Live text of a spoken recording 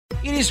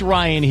It is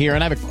Ryan here,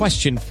 and I have a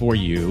question for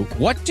you.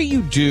 What do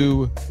you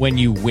do when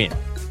you win?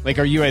 Like,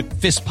 are you a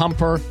fist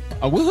pumper,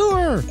 a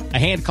woohooer, a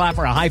hand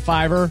clapper, a high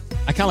fiver?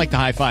 I kind of like the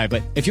high five,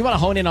 but if you want to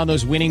hone in on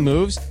those winning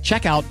moves,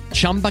 check out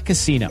Chumba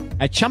Casino.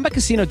 At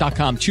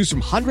ChumbaCasino.com, choose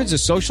from hundreds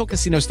of social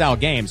casino-style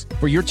games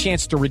for your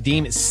chance to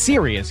redeem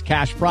serious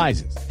cash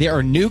prizes. There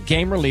are new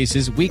game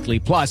releases weekly,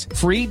 plus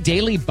free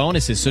daily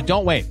bonuses. So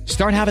don't wait.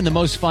 Start having the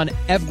most fun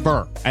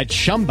ever at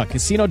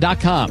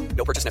ChumbaCasino.com.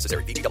 No purchase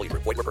necessary. VGW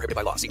Group. Void where prohibited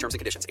by law. See terms and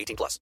conditions.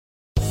 18+.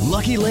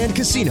 Lucky Land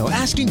Casino,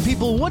 asking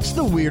people, what's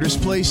the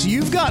weirdest place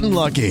you've gotten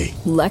lucky?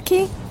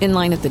 Lucky? In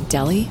line at the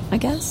deli, I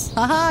guess?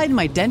 Aha, in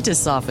my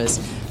dentist's office.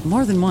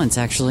 More than once,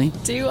 actually.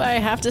 Do I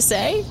have to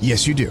say?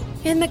 Yes, you do.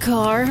 In the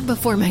car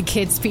before my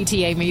kids'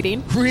 PTA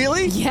meeting.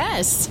 Really?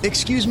 Yes.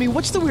 Excuse me,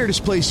 what's the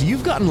weirdest place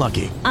you've gotten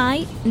lucky?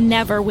 I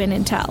never win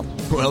and tell.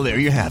 Well, there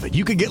you have it.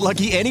 You can get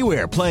lucky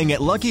anywhere, playing at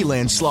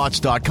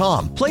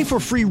LuckyLandSlots.com. Play for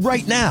free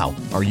right now.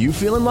 Are you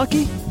feeling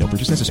lucky? No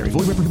purchase necessary.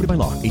 Void where prohibited by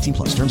law.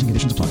 18+. Terms and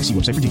conditions apply. See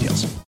website for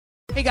details.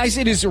 Hey guys,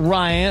 it is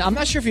Ryan. I'm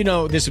not sure if you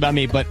know this about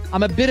me, but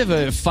I'm a bit of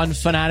a fun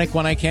fanatic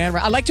when I can.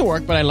 I like to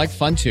work, but I like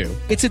fun too.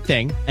 It's a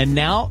thing. And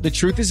now the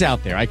truth is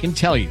out there. I can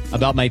tell you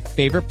about my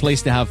favorite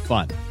place to have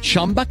fun.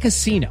 Chumba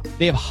Casino.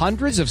 They have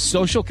hundreds of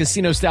social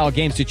casino style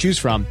games to choose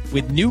from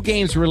with new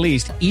games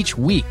released each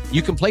week.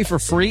 You can play for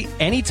free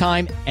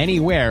anytime,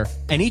 anywhere.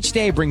 And each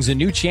day brings a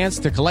new chance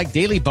to collect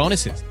daily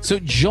bonuses. So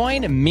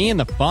join me in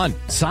the fun.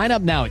 Sign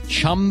up now at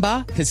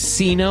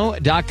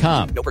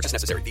ChumbaCasino.com. No purchase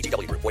necessary.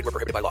 VGW Group. Void where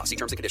prohibited by law. See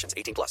terms and conditions.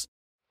 18+.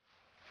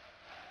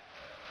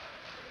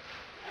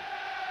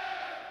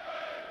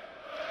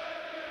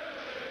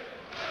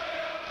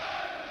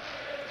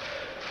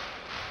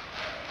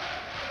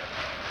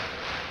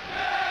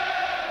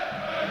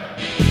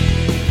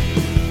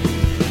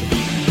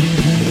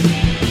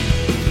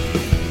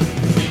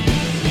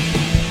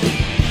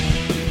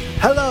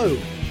 Hello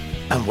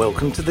and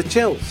welcome to the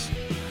Chels.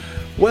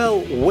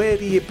 Well, where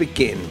do you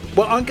begin?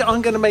 Well,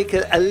 I'm going to make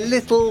a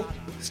little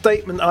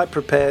statement I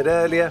prepared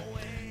earlier.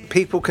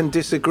 People can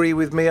disagree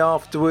with me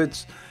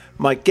afterwards.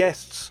 My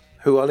guests,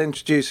 who I'll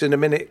introduce in a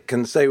minute,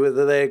 can say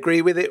whether they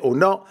agree with it or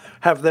not,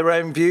 have their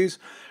own views.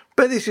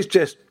 But this is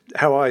just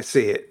how I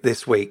see it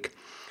this week.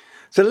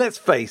 So let's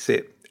face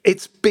it,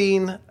 it's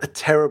been a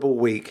terrible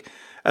week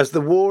as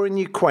the war in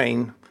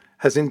Ukraine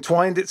has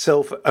entwined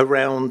itself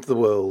around the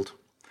world.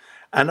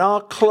 And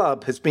our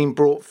club has been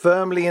brought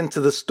firmly into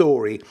the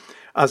story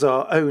as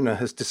our owner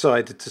has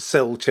decided to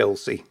sell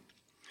Chelsea.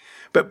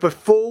 But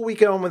before we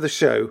go on with the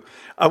show,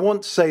 I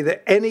want to say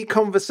that any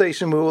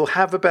conversation we will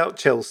have about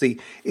Chelsea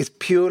is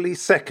purely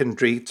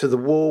secondary to the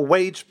war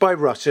waged by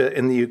Russia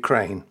in the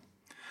Ukraine.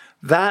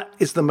 That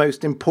is the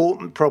most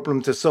important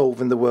problem to solve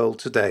in the world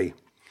today.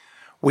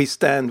 We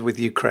stand with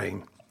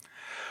Ukraine.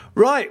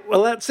 Right,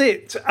 well, that's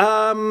it.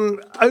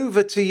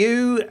 Over to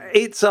you.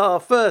 It's our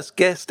first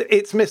guest.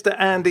 It's Mr.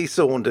 Andy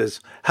Saunders.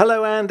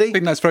 Hello, Andy. I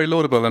think that's very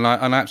laudable, and I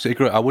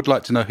absolutely agree. I would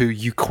like to know who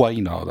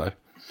Ukraine are, though.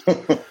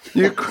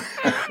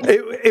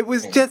 It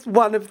was just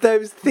one of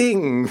those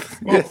things.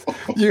 Yes,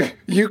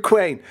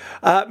 Ukraine.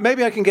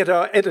 Maybe I can get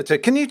our editor.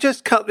 Can you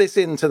just cut this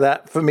into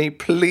that for me,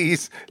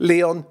 please,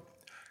 Leon?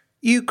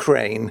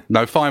 Ukraine.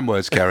 No, fine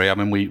words, Gary. I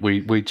mean,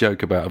 we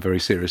joke about a very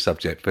serious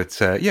subject, but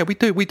yeah, we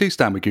do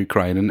stand with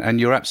Ukraine, and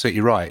you're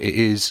absolutely right. It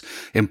is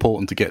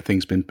important to get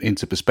things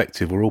into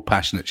perspective. We're all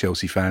passionate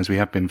Chelsea fans. We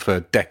have been for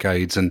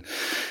decades, and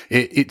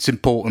it's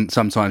important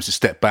sometimes to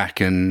step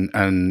back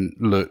and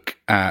look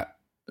at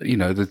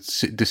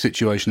the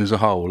situation as a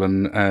whole,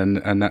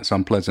 and that's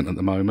unpleasant at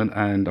the moment.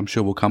 And I'm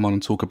sure we'll come on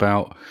and talk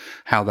about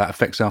how that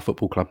affects our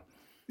football club.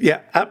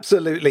 Yeah,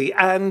 absolutely.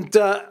 And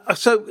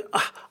so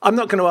I'm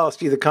not going to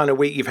ask you the kind of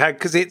week you've had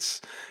because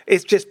it's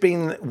just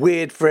been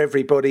weird for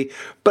everybody.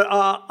 But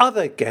our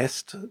other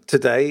guest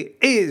today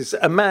is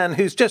a man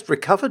who's just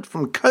recovered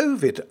from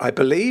COVID, I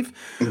believe.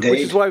 Indeed.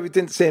 Which is why we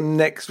didn't see him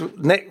last week.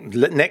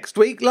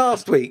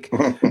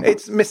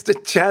 It's Mr.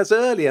 Chaz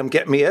Early. I'm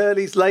getting me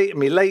early's late and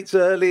me late's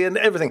early and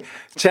everything.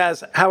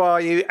 Chaz, how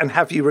are you and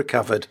have you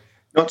recovered?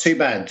 Not too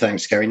bad,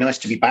 thanks, Gary. Nice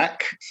to be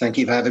back. Thank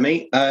you for having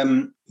me.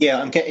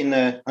 Yeah, I'm getting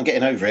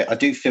over it. I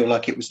do feel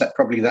like it was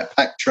probably that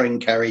packed train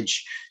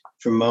carriage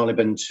from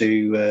Marylebone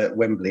to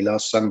Wembley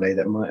last Sunday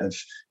that might have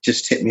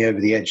just tipped me over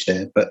the edge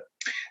there. But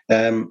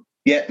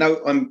yeah,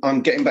 no,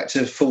 I'm getting back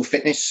to full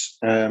fitness,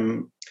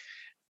 and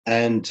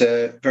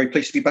very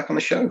pleased to be back on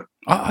the show.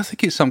 I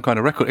think it's some kind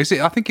of record. Is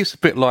it? I think it's a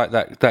bit like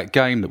that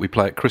game that we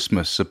play at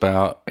Christmas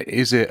about.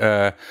 Is it?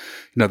 The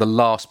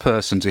last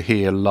person to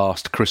hear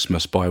 "Last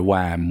Christmas" by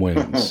Wham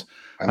wins.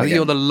 I think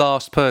you're the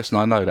last person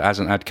I know that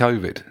hasn't had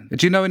COVID.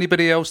 Do you know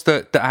anybody else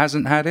that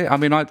hasn't had it? I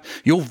mean,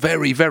 you're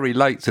very, very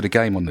late to the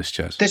game on this,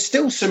 Chaz. There's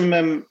still some,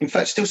 in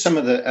fact, still some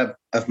of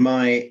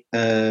my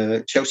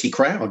Chelsea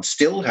crowd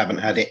still haven't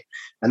had it,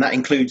 and that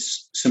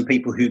includes some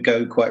people who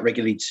go quite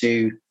regularly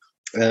to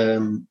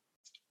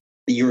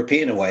the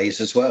European aways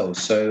as well.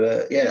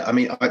 So yeah, I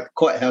mean,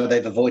 quite how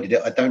they've avoided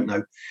it, I don't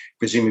know.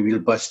 Presumably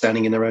by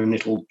standing in their own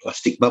little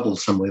plastic bubble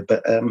somewhere.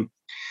 But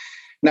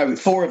no,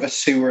 4 of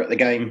us who were at the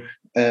game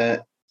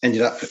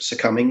ended up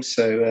succumbing.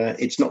 So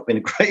it's not been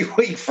a great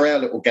week for our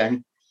little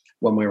gang,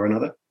 one way or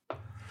another.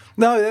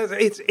 No,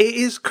 it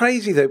is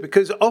crazy, though,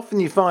 because often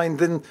you find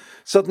then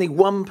suddenly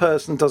one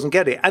person doesn't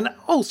get it. And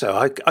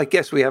also, I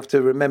guess we have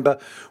to remember,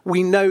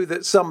 we know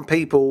that some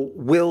people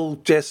will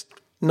just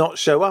not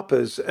show up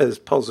as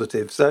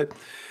positive. So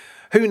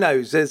who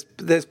knows?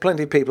 There's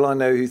plenty of people I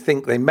know who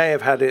think they may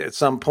have had it at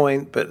some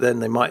point, but then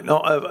they might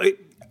not have.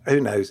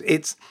 Who knows?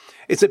 It's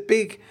a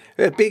big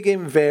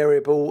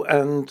invariable,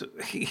 and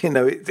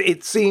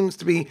it seems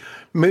to be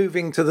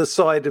moving to the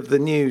side of the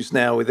news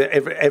now with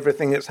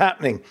everything that's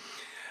happening.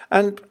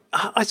 And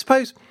I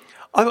suppose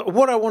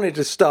what I wanted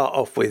to start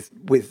off with,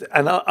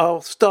 and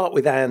I'll start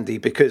with Andy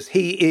because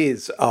he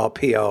is our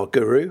PR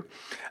guru.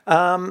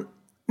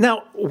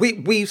 Now,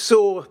 we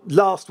saw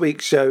last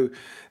week's show,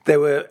 there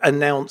were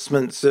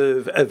announcements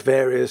of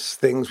various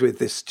things with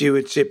the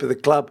stewardship of the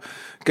club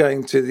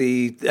going to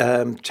the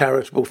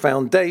charitable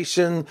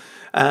foundation,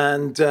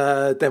 and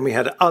then we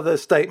had other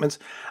statements.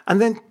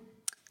 And then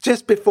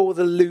just before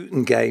the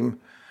Luton game,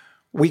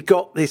 we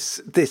got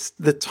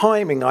the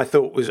timing I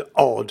thought was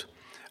odd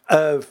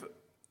of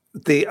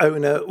the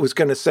owner was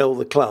going to sell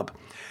the club.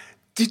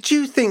 Did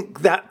you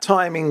think that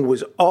timing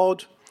was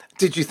odd?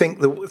 Did you think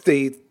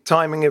the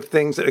timing of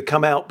things that had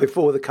come out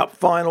before the cup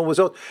final was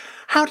odd?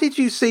 How did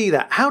you see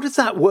that? How does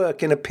that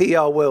work in a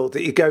PR world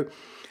that you go,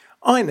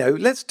 I know,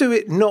 let's do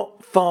it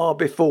not far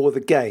before the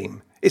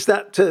game? Is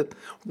that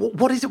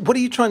what is it? What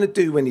are you trying to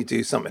do when you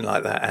do something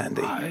like that,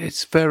 Andy?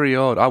 It's very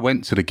odd. I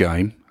went to the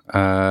game.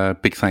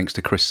 Big thanks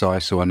to Chris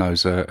Seiss, who I know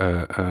is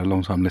a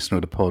long-time listener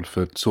of the pod,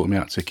 for sorting me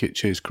out a ticket.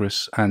 Cheers,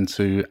 Chris. And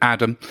to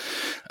Adam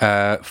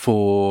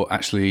for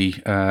actually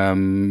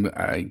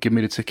giving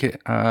me the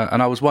ticket.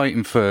 And I was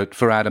waiting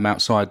for Adam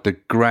outside the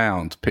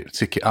ground to pick the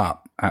ticket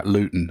up at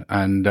Luton,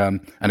 and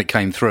it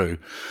came through.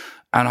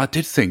 And I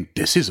did think,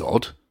 this is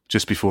odd,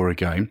 just before a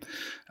game.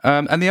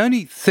 And the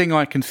only thing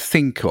I can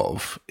think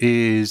of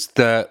is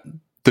that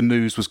the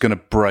news was going to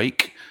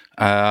break,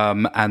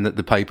 and that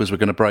the papers were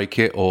going to break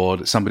it, or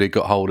that somebody had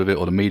got hold of it,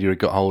 or the media had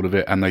got hold of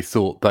it, and they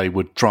thought they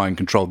would try and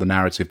control the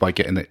narrative by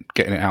getting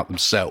it out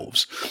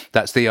themselves.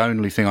 That's the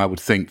only thing I would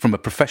think, from a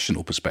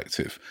professional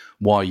perspective,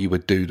 why you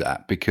would do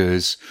that,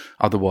 because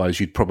otherwise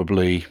you'd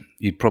probably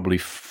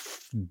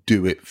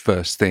do it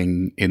first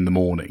thing in the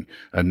morning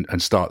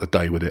and start the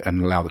day with it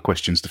and allow the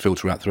questions to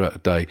filter out throughout the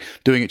day.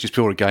 Doing it just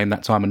before a game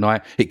that time of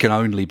night, it can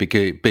only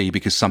be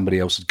because somebody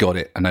else had got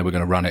it and they were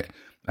going to run it.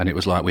 And it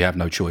was like, we have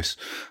no choice.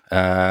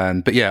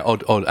 But yeah,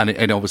 odd.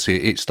 And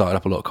obviously it started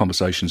up a lot of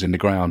conversations in the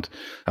ground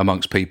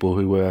amongst people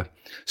who were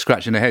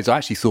scratching their heads. I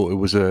actually thought it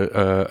was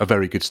a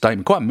very good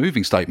statement, quite a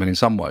moving statement in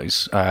some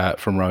ways,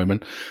 from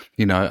Roman.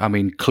 I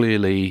mean,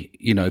 clearly,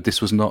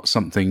 this was not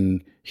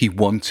something he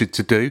wanted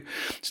to do.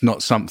 It's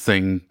not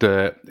something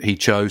that he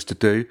chose to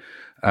do.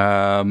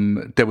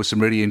 There were some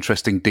really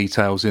interesting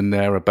details in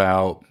there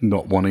about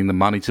not wanting the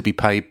money to be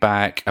paid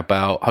back,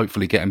 about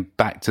hopefully getting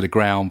back to the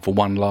ground for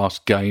one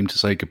last game to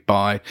say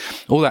goodbye.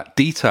 All that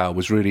detail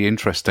was really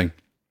interesting.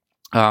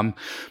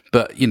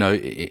 But,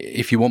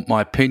 if you want my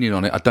opinion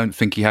on it, I don't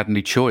think he had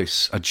any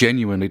choice. I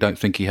genuinely don't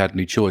think he had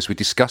any choice. We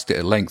discussed it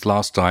at length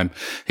last time.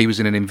 He was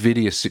in an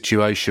invidious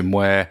situation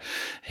where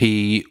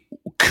he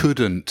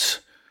couldn't,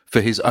 for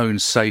his own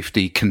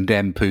safety,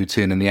 condemn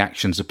Putin and the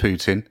actions of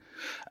Putin.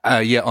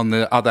 Yet on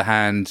the other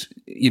hand,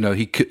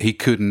 he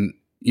couldn't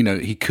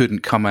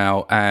come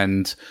out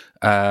and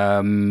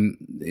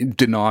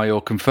deny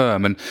or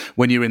confirm. And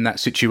when you're in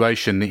that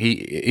situation,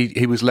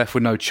 he was left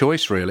with no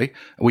choice, really.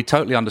 We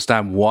totally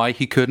understand why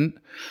he couldn't.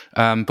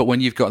 But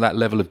when you've got that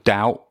level of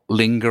doubt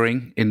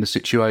lingering in the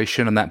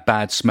situation and that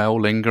bad smell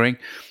lingering,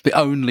 the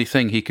only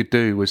thing he could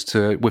do was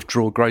to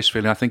withdraw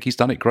gracefully. And I think he's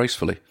done it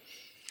gracefully.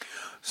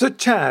 So,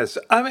 Chaz,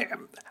 I mean,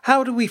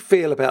 how do we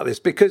feel about this?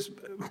 Because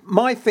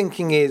my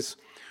thinking is,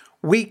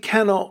 we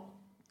cannot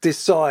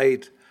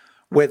decide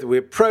whether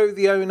we're pro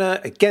the owner,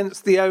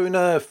 against the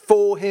owner,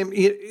 for him.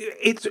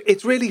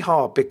 It's really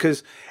hard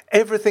because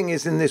everything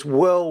is in this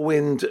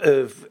whirlwind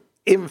of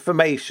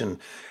information.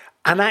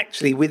 And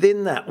actually,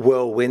 within that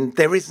whirlwind,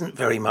 there isn't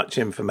very much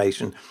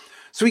information.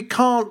 So we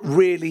can't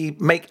really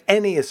make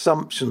any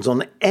assumptions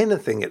on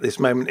anything at this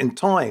moment in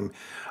time.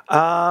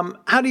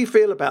 How do you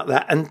feel about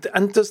that?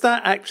 And does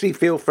that actually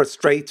feel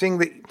frustrating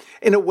that,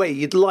 in a way,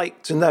 you'd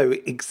like to know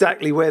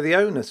exactly where the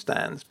owner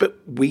stands, but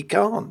we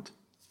can't?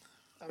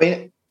 I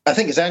mean, I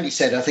think, as Andy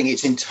said, I think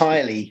it's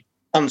entirely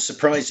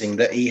unsurprising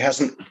that he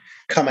hasn't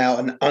come out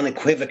and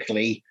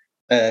unequivocally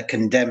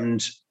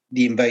condemned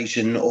the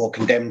invasion or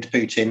condemned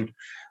Putin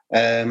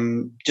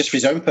just for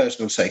his own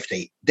personal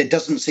safety. There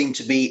doesn't seem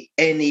to be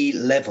any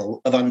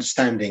level of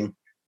understanding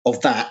of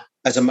that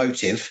as a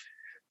motive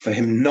for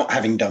him not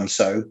having done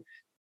so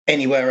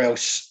anywhere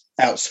else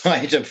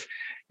outside of,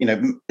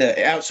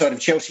 outside of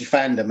Chelsea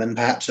fandom and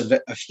perhaps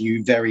a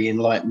few very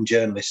enlightened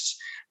journalists.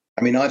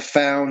 I mean, I've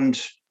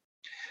found,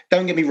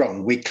 don't get me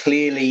wrong, we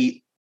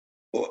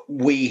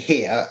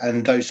here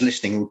and those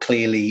listening will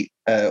clearly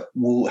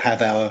will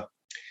have our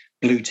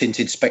blue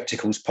tinted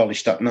spectacles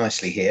polished up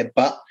nicely here,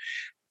 but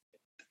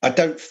I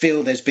don't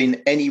feel there's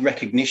been any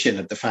recognition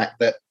of the fact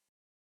that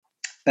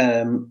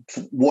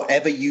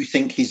whatever you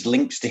think his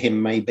links to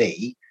him may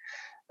be,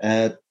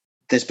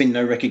 there's been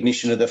no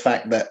recognition of the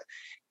fact that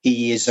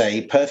he is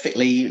a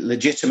perfectly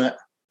legitimate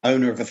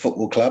owner of a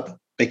football club,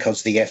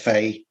 because the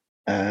FA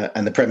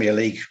and the Premier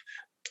League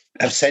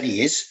have said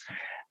he is.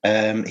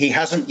 He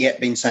hasn't yet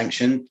been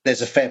sanctioned.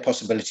 There's a fair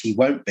possibility he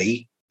won't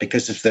be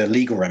because of the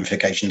legal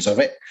ramifications of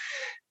it.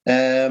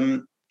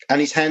 And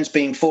his hand's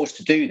being forced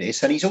to do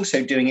this. And he's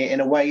also doing it in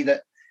a way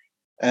that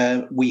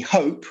we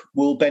hope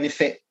will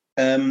benefit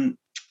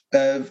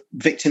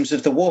victims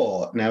of the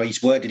war. Now,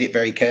 he's worded it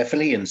very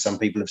carefully, and some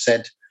people have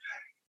said,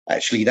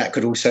 actually, that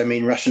could also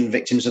mean Russian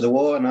victims of the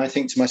war. And I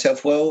think to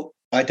myself, well,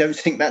 I don't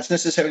think that's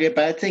necessarily a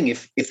bad thing.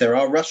 If there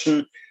are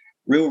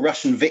real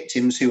Russian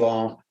victims who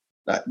are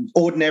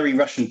ordinary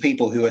Russian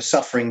people who are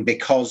suffering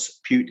because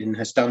Putin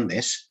has done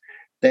this,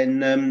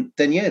 then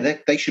yeah,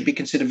 they should be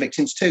considered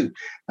victims too.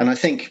 And I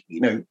think,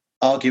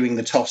 arguing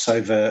the toss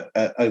over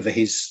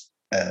his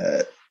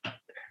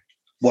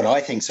what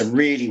I think is a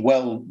really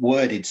well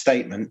worded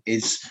statement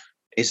is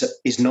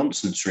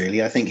nonsense.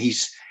 Really, I think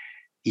he's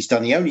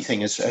done the only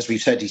thing, as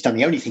we've said, he's done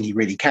the only thing he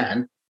really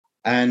can,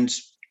 and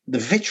the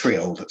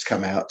vitriol that's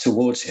come out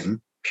towards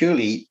him,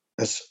 purely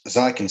as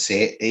I can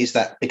see it, is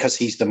that because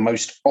he's the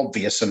most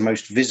obvious and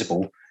most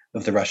visible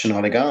of the Russian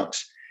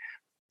oligarchs,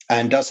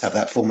 and does have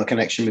that former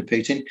connection with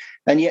Putin,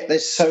 and yet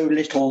there's so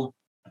little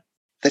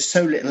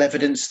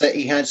evidence that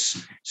he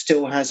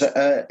still has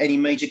any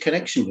major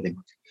connection with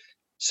him.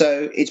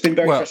 So it's been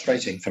very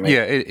frustrating for me.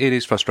 Yeah, it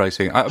is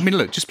frustrating. I mean,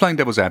 look, just playing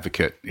devil's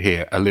advocate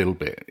here a little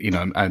bit,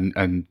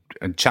 and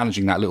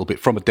challenging that a little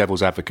bit from a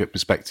devil's advocate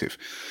perspective.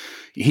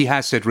 He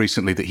has said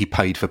recently that he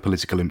paid for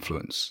political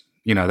influence.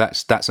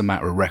 That's a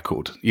matter of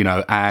record. And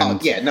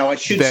I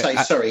should say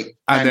sorry.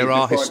 And there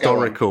are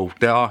historical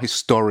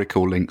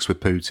links with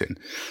Putin.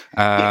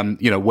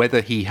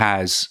 Whether he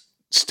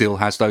still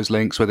has those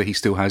links, whether he's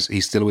still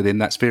within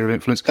that sphere of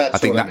influence. I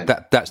think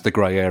that's the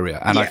grey area.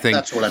 And I think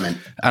that's what I meant.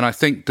 And I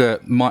think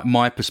that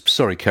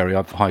sorry, Kerry,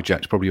 I've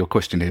hijacked probably your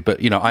question here, but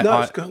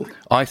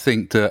I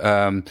think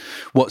that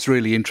what's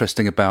really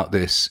interesting about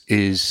this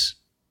is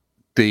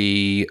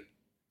the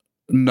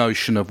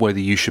notion of whether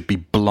you should be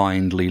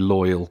blindly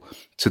loyal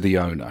to the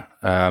owner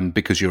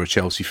because you're a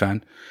Chelsea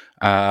fan,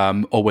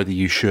 or whether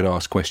you should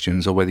ask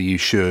questions, or whether you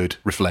should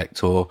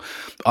reflect. Or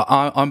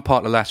I'm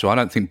part of the latter. I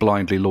don't think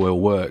blindly loyal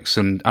works,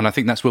 and I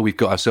think that's where we've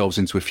got ourselves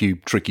into a few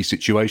tricky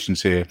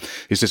situations here.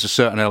 Is there's a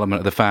certain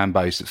element of the fan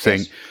base that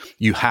think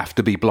you have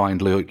to be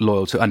blindly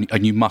loyal to,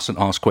 and you mustn't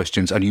ask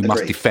questions, and you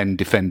must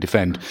defend.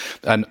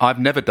 And I've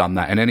never done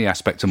that in any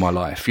aspect of my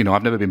life.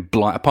 I've never been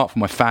blind, apart from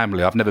my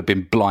family, I've never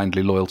been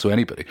blindly loyal to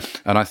anybody.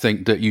 And I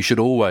think that you should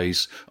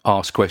always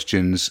ask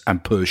questions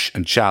and push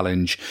and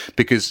challenge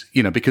because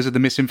of the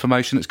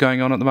misinformation that's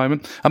going on at the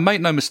moment. And make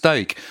no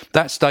mistake,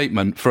 that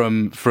statement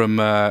from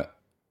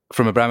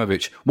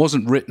Abramovich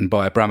wasn't written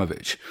by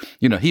Abramovich.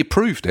 He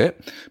approved it,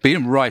 but he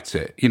didn't write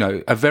it.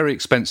 A very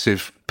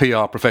expensive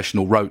PR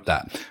professional wrote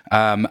that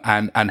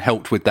and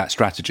helped with that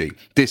strategy.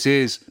 This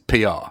is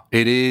PR.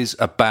 It is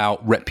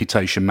about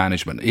reputation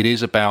management. It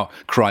is about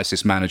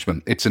crisis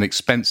management. It's an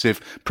expensive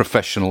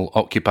professional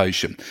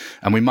occupation,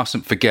 and we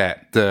mustn't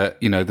forget that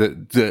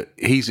that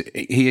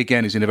he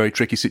again is in a very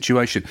tricky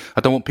situation.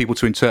 I don't want people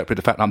to interpret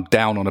the fact that I'm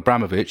down on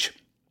Abramovich,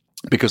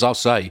 because I'll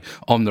say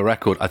on the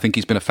record, I think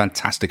he's been a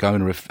fantastic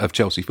owner of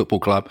Chelsea Football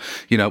Club.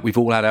 We've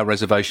all had our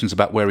reservations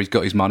about where he's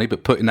got his money,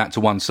 but putting that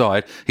to one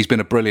side, he's been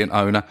a brilliant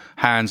owner,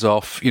 hands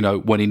off,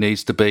 when he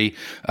needs to be,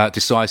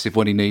 decisive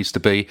when he needs to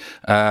be.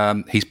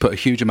 He's put a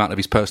huge amount of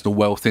his personal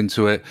wealth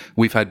into it.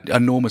 We've had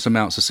enormous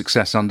amounts of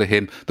success under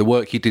him. The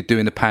work he did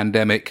during the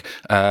pandemic,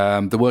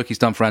 the work he's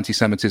done for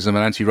anti-Semitism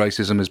and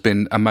anti-racism has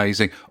been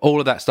amazing. All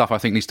of that stuff I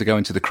think needs to go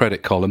into the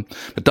credit column.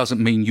 It doesn't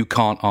mean you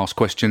can't ask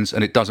questions,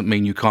 and it doesn't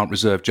mean you can't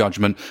reserve judgment.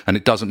 And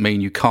it doesn't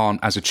mean you can't,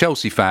 as a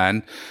Chelsea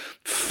fan,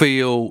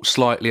 feel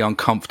slightly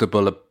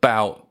uncomfortable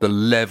about the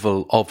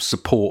level of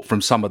support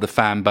from some of the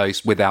fan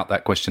base without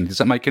that question. Does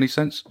that make any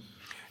sense?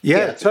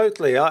 Yeah,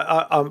 totally.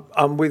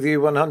 I'm with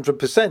you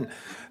 100%.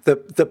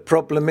 The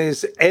problem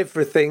is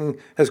everything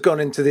has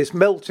gone into this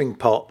melting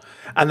pot.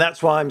 And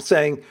that's why I'm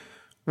saying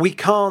we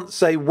can't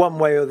say one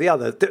way or the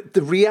other.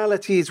 The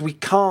reality is we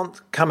can't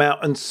come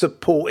out and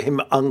support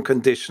him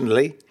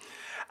unconditionally.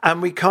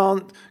 And we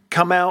can't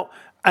come out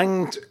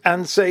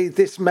and say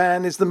this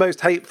man is the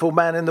most hateful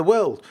man in the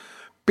world,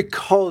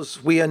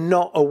 because we are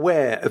not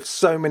aware of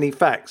so many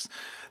facts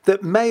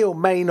that may or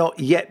may not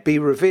yet be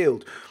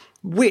revealed,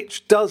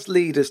 which does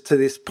lead us to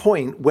this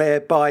point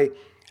whereby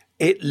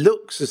it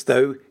looks as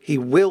though he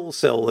will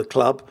sell the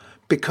club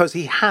because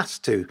he has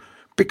to,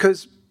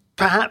 because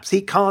perhaps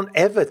he can't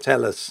ever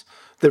tell us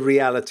the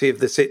reality of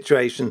the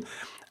situation.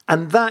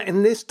 And that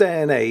in this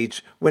day and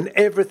age, when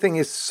everything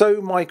is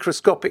so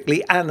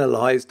microscopically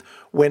analysed,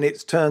 when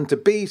it's turned to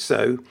be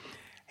so,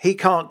 he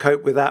can't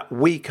cope with that.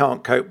 We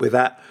can't cope with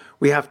that.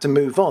 We have to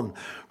move on.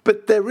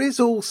 But there is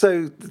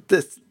also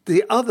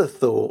the other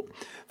thought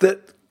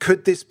that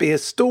could this be a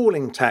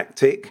stalling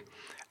tactic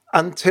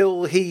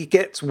until he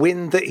gets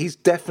wind that he's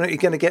definitely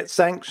going to get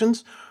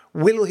sanctions?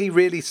 Will he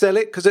really sell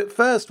it? Because at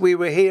first we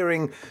were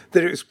hearing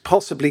that it was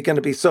possibly going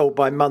to be sold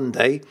by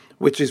Monday,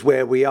 which is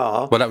where we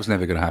are. Well, that was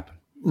never going to happen.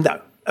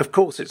 No, of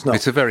course it's not.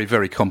 It's a very,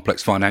 very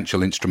complex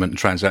financial instrument and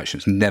transaction.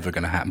 It's never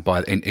going to happen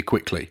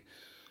quickly.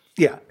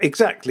 Yeah,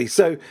 exactly.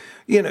 So,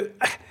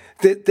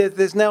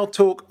 there's now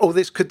talk,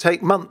 this could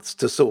take months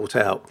to sort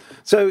out.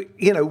 So,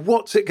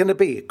 what's it going to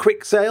be? A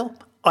quick sale?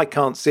 I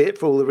can't see it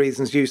for all the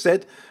reasons you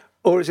said.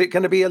 Or is it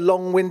going to be a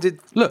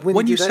long-winded... Look,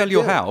 when you sell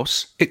your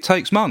house, it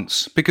takes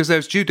months because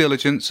there's due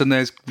diligence and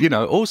there's,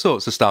 all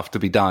sorts of stuff to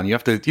be done. You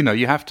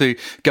have to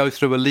go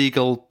through a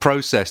legal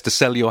process to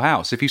sell your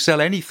house. If you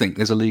sell anything,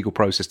 there's a legal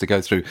process to go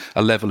through,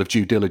 a level of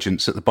due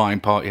diligence that the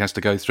buying party has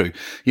to go through.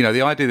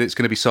 The idea that it's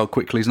going to be sold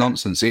quickly is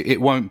nonsense. It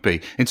won't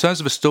be. In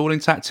terms of a stalling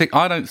tactic,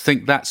 I don't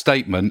think that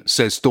statement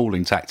says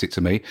stalling tactic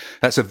to me.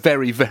 That's a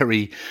very,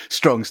 very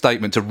strong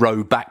statement to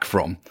row back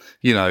from.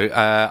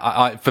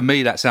 For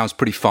me, that sounds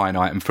pretty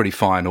finite and pretty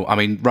final. I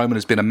mean, Roman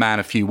has been a man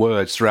of few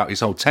words throughout his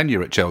whole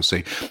tenure at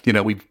Chelsea.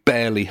 We've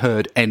barely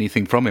heard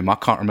anything from him. I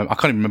can't even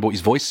remember what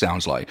his voice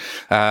sounds like.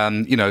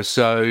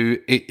 So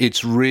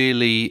it's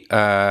really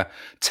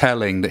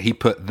telling that he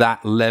put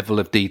that level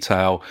of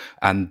detail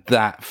and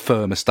that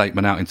firm a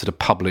statement out into the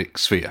public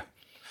sphere.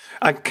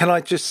 And can I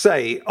just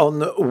say,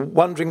 on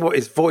wondering what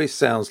his voice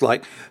sounds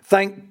like,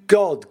 thank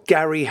God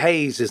Gary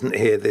Hayes isn't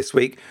here this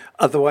week.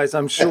 Otherwise,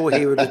 I'm sure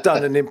he would have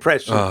done an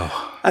impression.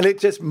 And it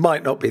just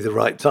might not be the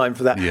right time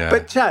for that. Yeah.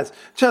 But Chaz,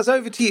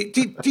 over to you.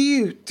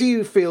 Do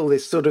you feel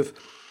this sort of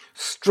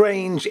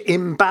strange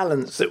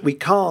imbalance that we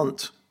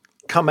can't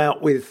come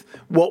out with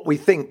what we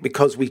think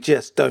because we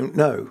just don't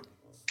know?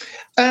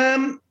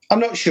 I'm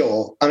not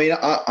sure. I mean,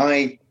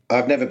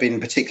 I've never been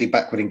particularly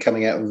backward in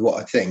coming out with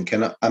what I think.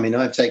 And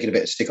I've taken a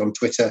bit of stick on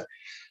Twitter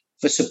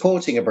for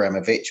supporting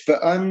Abramovich, but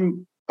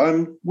I'm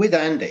with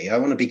Andy. I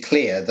want to be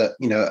clear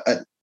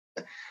that,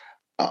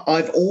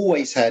 I've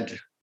always had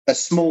a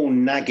small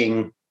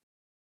nagging,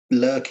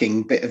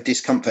 lurking bit of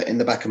discomfort in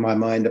the back of my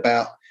mind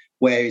about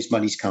where his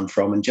money's come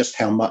from and just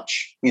how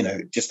much,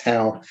 just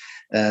how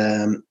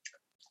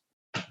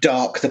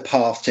dark the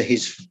path to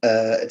his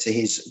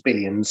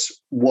billions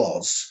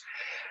was.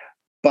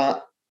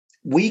 But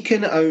we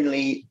can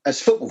only,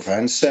 as football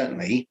fans,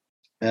 certainly,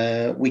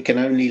 we can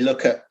only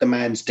look at the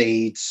man's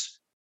deeds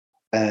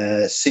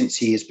since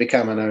he has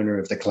become an owner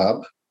of the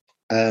club.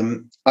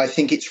 I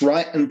think it's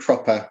right and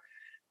proper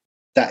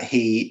that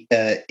he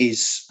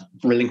is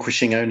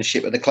relinquishing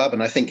ownership of the club,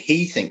 and I think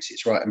he thinks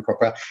it's right and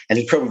proper, and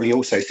he probably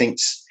also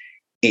thinks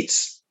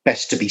it's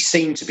best to be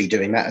seen to be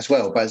doing that as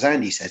well. But as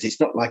Andy says, it's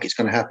not like it's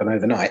going to happen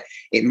overnight.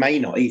 It may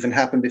not even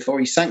happen before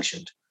he's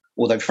sanctioned,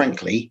 although,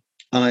 frankly,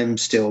 I'm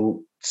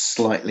still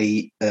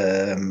slightly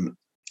I'm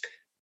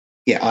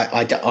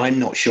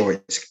not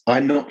sure.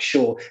 I'm not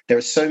sure. There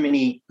are so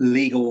many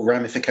legal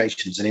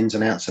ramifications and ins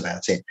and outs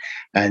about it,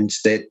 and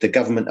the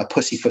government are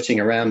pussyfooting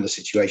around the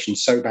situation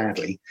so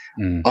badly.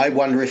 I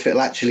wonder if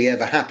it'll actually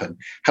ever happen.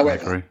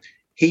 However,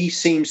 he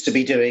seems to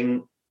be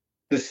doing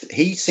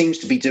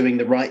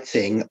the right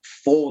thing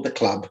for the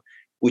club,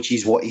 which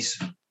is what he's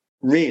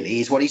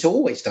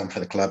always done for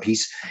the club.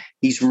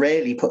 He's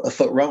rarely put a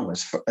foot wrong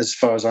as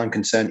far as I'm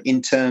concerned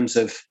in terms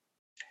of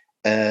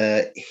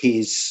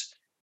his.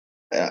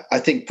 I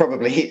think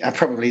probably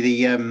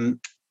the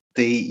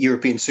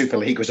European Super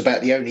League was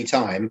about the only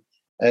time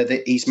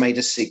that he's made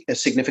a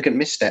significant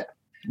misstep.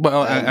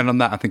 Well, and on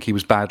that, I think he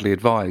was badly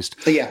advised.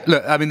 Yeah.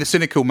 Look, I mean, the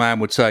cynical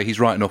man would say he's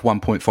writing off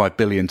 1.5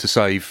 billion to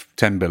save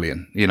 10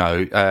 billion.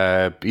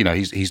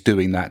 He's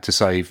doing that to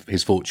save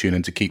his fortune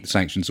and to keep the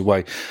sanctions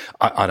away.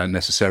 I don't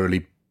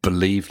necessarily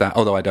believe that,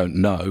 although I don't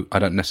know. I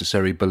don't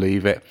necessarily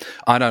believe it.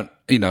 I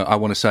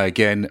want to say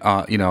again,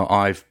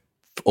 I've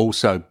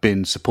also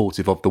been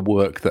supportive of the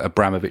work that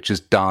Abramovich has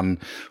done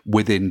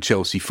within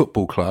Chelsea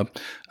Football Club.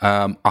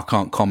 I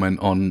can't comment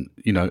on,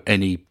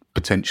 any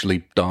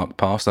potentially dark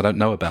past. I don't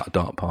know about a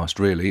dark past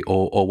really,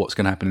 or what's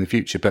going to happen in the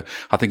future, but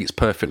I think it's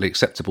perfectly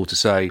acceptable to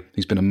say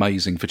he's been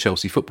amazing for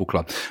Chelsea Football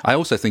Club. I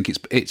also think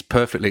it's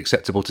perfectly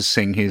acceptable to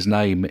sing his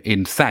name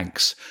in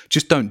thanks.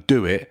 Just don't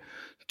do it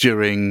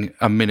during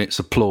a minute's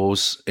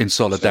applause in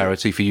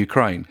solidarity for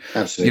Ukraine.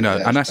 Absolutely.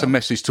 And that's a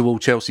message to all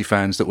Chelsea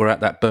fans that were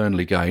at that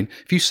Burnley game.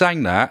 If you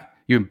sang that,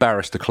 you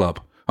embarrassed the club.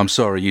 I'm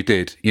sorry, you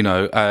did.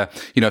 A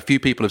few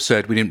people have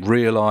said we didn't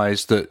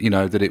realise that,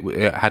 that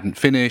it hadn't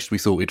finished. We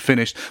thought it'd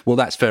finished. Well,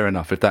 that's fair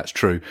enough if that's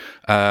true.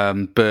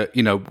 But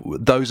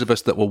those of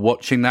us that were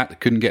watching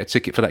that couldn't get a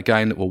ticket for that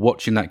game, that were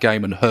watching that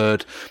game and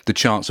heard the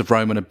chants of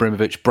Roman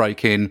Abramovich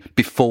break in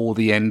before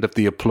the end of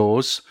the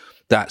applause.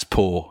 That's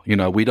poor. We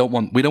don't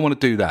want to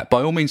do that.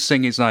 By all means,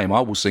 sing his name. I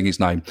will sing his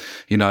name.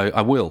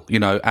 I will,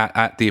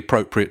 at the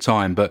appropriate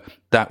time, but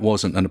that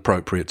wasn't an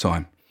appropriate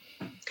time.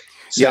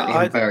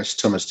 Certainly embarrassed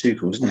Thomas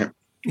Tuchel, isn't it?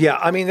 Yeah,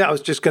 I mean, I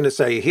was just going to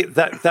say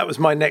that was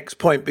my next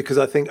point, because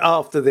I think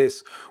after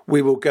this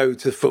we will go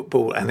to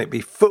football and it'd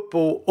be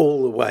football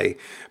all the way.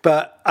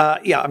 But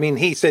I mean,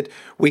 he said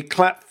we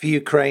clap for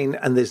Ukraine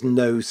and there's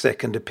no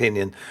second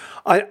opinion.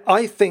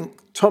 I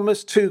think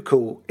Thomas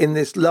Tuchel in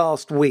this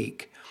last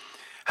week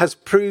has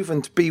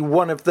proven to be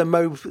one of the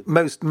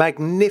most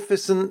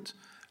magnificent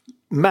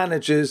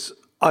managers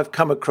I've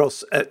come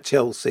across at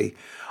Chelsea.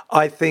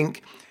 I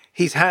think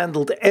he's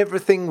handled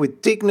everything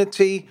with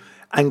dignity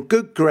and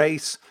good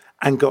grace,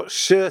 and got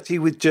shirty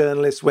with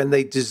journalists when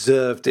they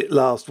deserved it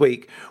last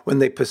week, when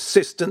they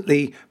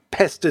persistently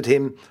pestered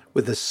him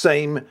with the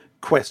same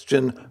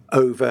question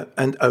over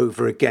and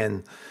over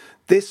again.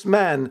 This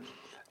man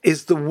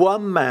is the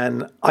one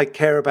man I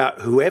care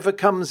about, whoever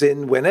comes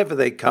in, whenever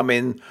they come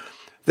in,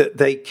 that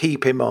they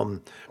keep him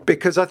on,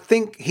 because I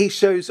think he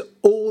shows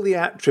all the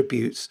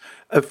attributes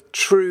of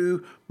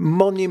true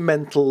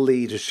monumental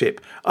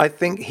leadership. I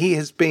think he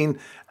has been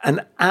an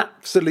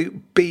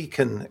absolute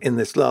beacon in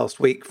this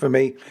last week for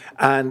me,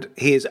 and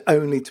he is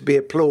only to be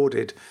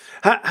applauded.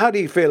 How do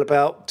you feel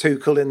about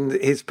Tuchel in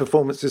his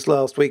performance this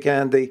last week,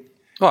 Andy?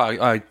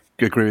 Well, I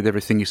agree with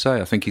everything you say.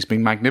 I think he's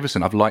been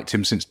magnificent. I've liked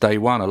him since day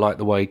one. I like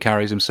the way he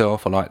carries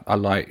himself. I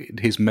like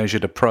his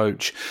measured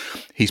approach.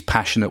 He's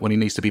passionate when he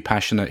needs to be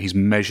passionate. He's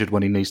measured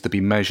when he needs to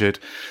be measured.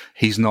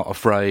 He's not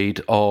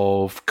afraid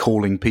of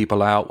calling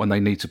people out when they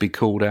need to be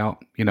called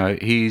out. You know,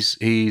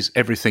 he's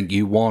everything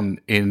you want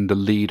in the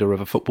leader of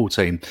a football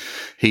team.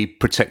 He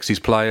protects his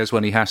players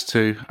when he has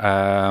to.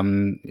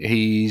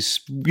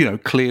 He's,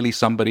 clearly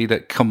somebody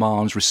that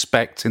commands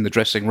respect in the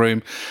dressing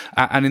room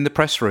and in the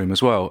press room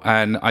as well.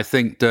 And I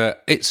think that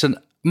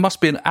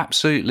must be an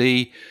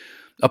absolutely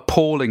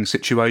appalling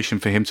situation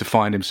for him to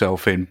find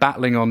himself in,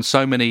 battling on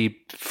so many,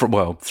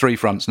 three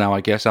fronts now, I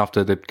guess,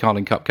 after the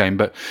Carling Cup game,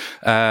 but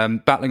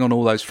battling on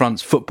all those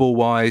fronts,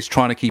 football-wise,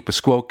 trying to keep a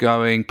squad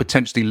going,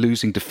 potentially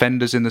losing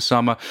defenders in the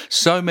summer,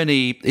 so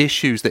many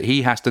issues that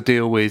he has to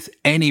deal with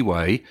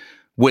anyway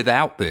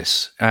without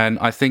this. And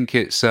I think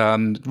it's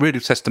really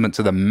a testament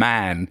to the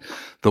man,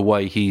 the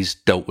way he's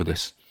dealt with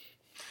this.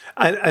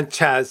 And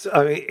Chaz,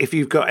 I mean, if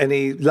you've got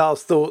any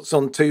last thoughts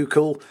on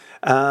Tuchel,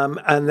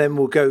 and then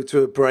we'll go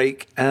to a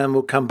break and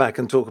we'll come back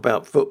and talk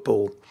about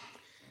football.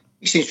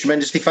 He seems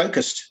tremendously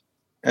focused.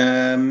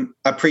 I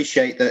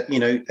appreciate that,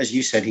 as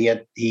you said,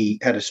 he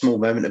had a small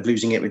moment of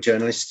losing it with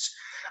journalists,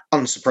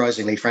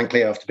 unsurprisingly,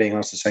 frankly, after being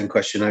asked the same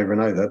question over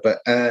and over.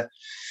 But,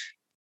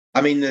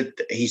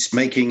 he's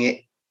making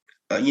it,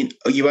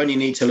 you only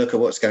need to look at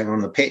what's going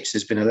on the pitch.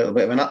 There's been a little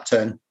bit of an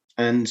upturn.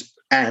 And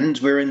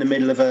we're in the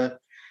middle of a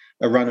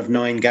run of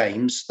 9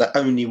 games, the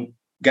only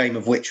game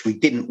of which we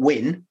didn't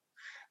win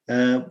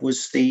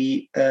was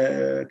the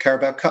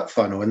Carabao Cup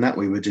final, and that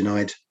we were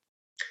denied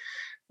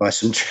by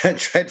some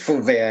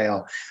dreadful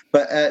VAR.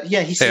 But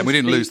he seems we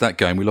didn't lose that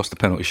game. We lost the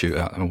penalty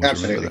shootout.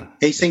 Absolutely,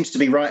 he seems to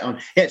be right on.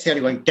 Yeah, it's the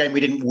only game we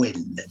didn't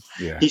win.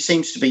 Yeah. He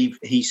seems to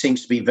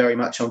be very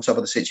much on top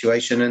of the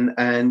situation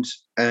and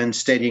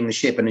steadying the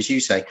ship. And as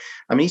you say,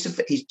 I mean,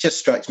 he just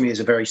strikes me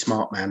as a very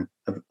smart man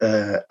and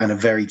a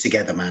very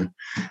together man.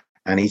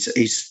 And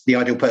he's the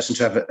ideal person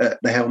to have at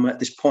the helm at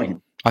this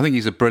point. I think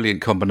he's a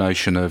brilliant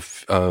combination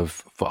of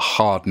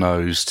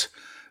hard-nosed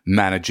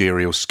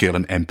managerial skill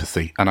and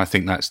empathy, and I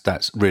think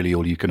that's really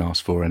all you can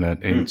ask for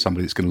in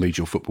somebody that's going to lead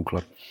your football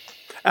club.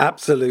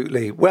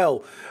 Absolutely.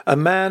 Well, a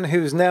man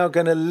who's now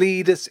going to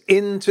lead us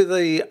into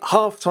the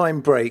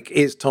halftime break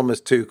is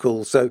Thomas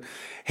Tuchel. So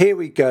here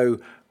we go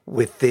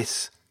with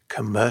this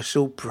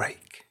commercial break.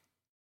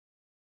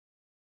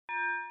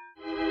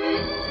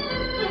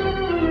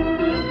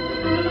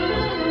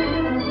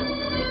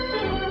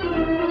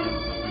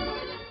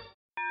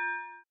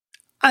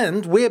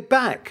 And we're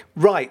back.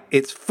 Right,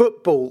 it's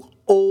football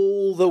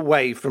all the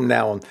way from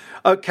now on.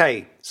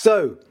 Okay,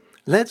 so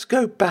let's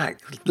go back.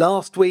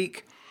 Last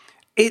week,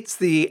 it's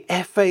the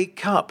FA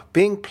Cup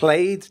being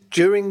played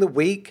during the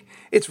week.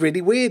 It's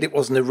really weird. It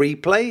wasn't a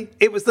replay.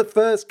 It was the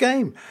first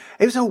game.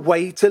 It was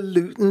away to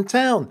Luton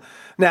Town.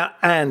 Now,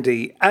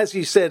 Andy, as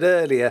you said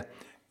earlier,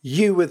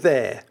 you were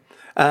there.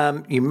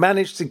 You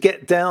managed to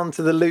get down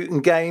to the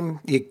Luton game.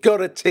 You got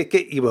a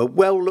ticket. You were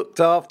well looked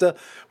after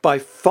by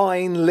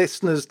fine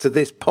listeners to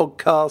this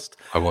podcast.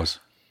 I was.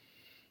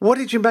 What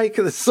did you make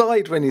of the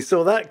side when you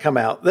saw that come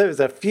out? There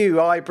was a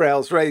few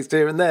eyebrows raised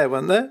here and there,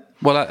 weren't there?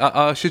 Well,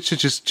 I should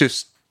just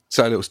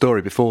say a little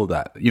story before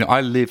that.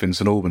 I live in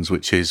St Albans,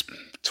 which is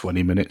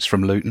 20 minutes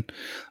from Luton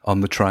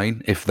on the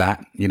train, if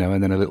that,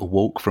 and then a little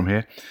walk from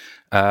here.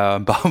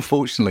 But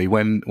unfortunately,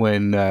 when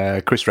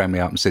Chris rang me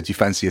up and said, "Do you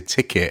fancy a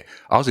ticket?"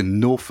 I was in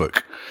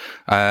Norfolk.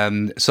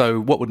 So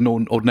what would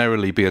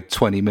ordinarily be a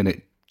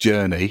 20-minute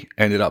journey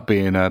ended up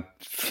being a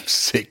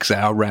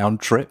 6-hour round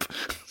trip.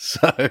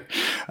 So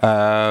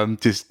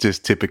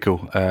just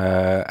typical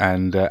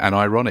and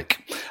ironic.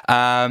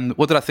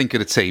 What did I think of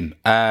the team?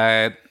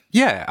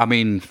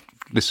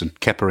 Listen,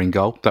 Kepa in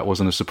goal. That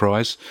wasn't a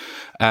surprise.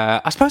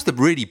 I suppose the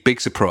really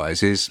big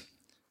surprise is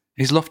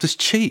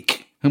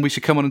Loftus-Cheek. and we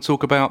should come on and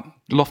talk about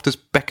Loftus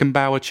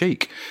Beckenbauer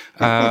cheek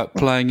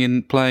playing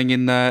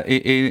in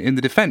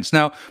the defence.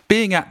 Now,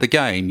 being at the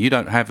game, you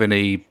don't have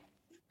any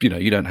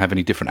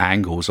different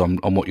angles on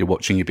what you're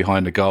watching. You're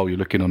behind the goal, you're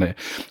looking on it.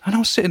 And I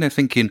was sitting there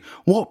thinking,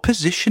 what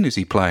position is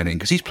he playing in?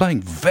 Because he's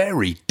playing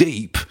very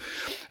deep.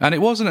 And it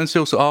wasn't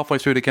until sort of halfway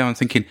through the game I'm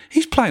thinking,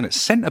 he's playing at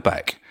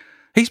centre-back.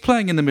 He's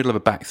playing in the middle of a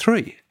back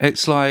three.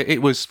 It's like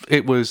it was.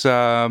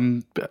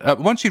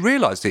 Once you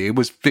realised it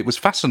was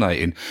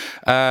fascinating.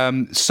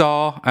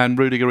 Sarr and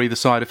Rudiger either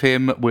side of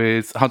him,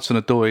 with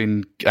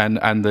Hudson-Odoi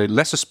and the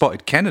lesser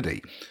spotted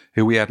Kennedy,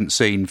 who we hadn't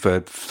seen for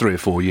 3 or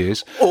 4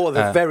 years, or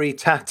the very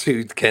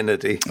tattooed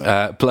Kennedy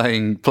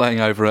playing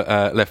over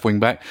at left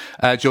wing back.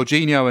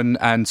 Jorginho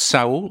and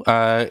Saul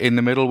in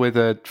the middle with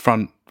a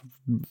front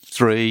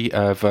three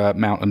of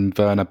Mount and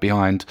Werner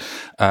behind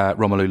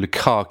Romelu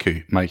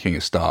Lukaku making a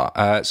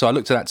start. So I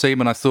looked at that team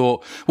and I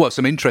thought, well,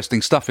 some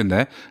interesting stuff in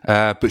there,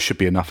 but should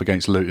be enough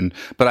against Luton.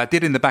 But I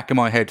did in the back of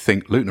my head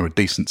think Luton are a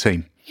decent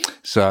team.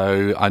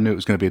 So I knew it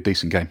was going to be a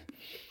decent game.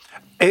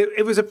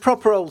 It was a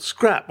proper old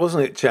scrap,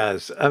 wasn't it,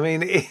 Chaz? I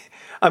mean,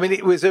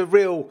 it was a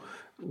real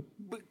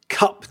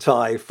cup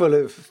tie full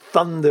of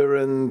thunder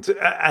and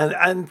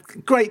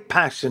great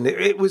passion.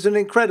 It was an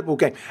incredible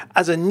game.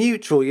 As a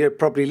neutral, you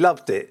probably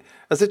loved it.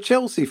 As a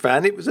Chelsea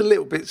fan, it was a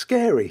little bit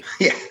scary.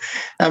 Yeah,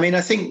 I mean,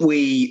 I think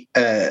we,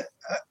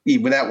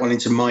 without wanting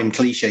to mine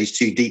cliches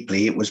too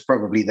deeply, it was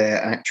probably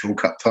their actual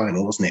cup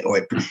final, wasn't it?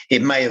 Or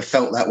it may have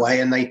felt that way.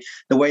 And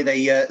the way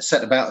they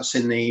set about us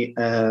in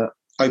the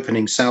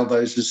opening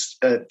salvos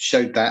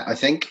showed that, I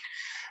think.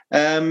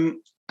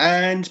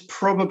 And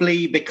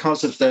probably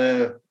because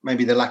of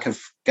maybe the lack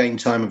of game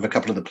time of a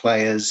couple of the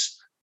players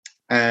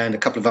and a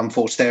couple of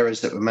unforced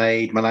errors that were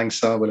made. Malang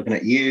Sarr, we're looking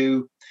at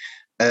you.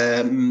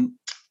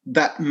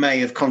 That may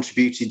have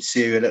contributed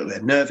to a little bit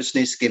of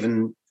nervousness,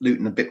 given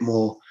Luton a bit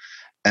more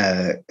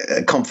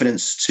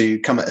confidence to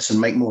come at us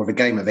and make more of a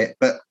game of it.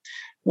 But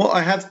what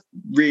I have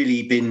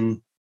really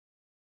been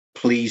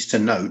pleased to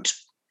note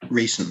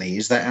recently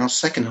is that our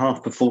second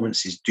half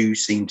performances do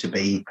seem to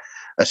be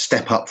a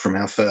step up from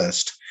our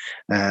first.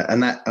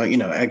 And that,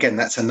 again,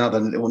 that's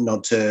another little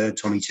nod to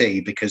Tommy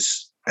T,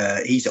 because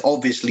he's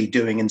obviously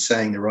doing and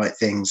saying the right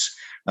things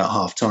at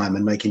half time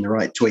and making the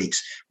right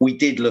tweaks. We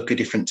did look a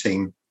different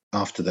team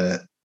after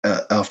the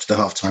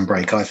half-time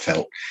break, I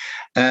felt.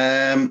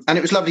 And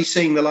it was lovely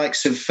seeing the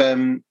likes of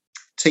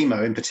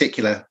Timo in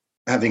particular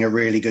having a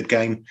really good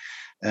game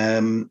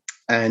and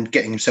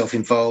getting himself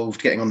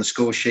involved, getting on the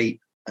score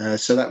sheet.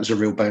 So that was a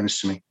real bonus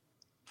to me.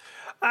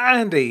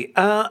 Andy,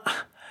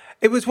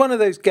 it was one of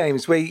those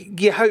games where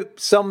you hope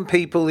some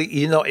people that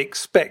you're not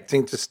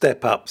expecting to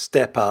step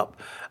up.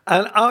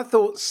 And I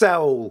thought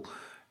Saul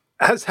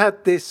has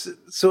had this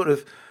sort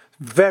of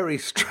very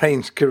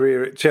strange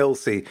career at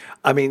Chelsea.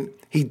 I mean,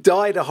 he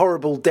died a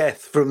horrible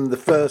death from the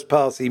first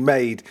pass he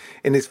made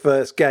in his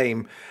first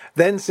game,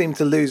 then seemed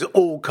to lose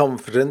all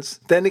confidence,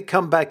 then he'd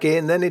come back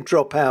in, then he'd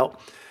drop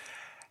out.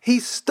 He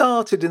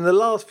started, in the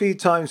last few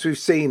times we've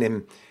seen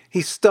him,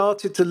 he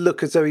started to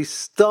look as though he's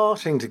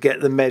starting to get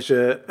the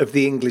measure of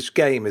the English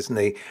game, isn't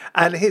he?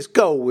 And his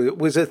goal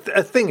was a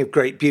thing of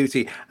great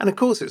beauty. And of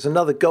course, it's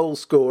another goal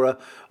scorer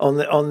on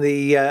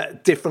the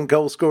different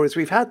goal scorers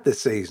we've had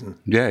this season.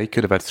 Yeah, he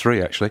could have had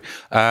 3, actually.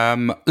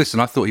 Listen,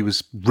 I thought he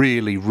was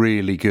really,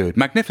 really good.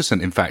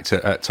 Magnificent, in fact,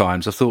 at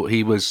times. I thought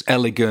he was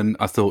elegant.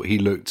 I thought he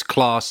looked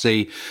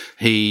classy.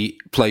 He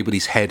played with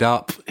his head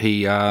up.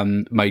 He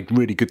made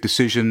really good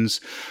decisions.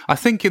 I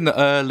think in the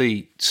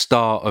early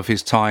start of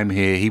his time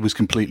here, he was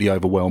completely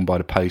overwhelmed by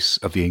the pace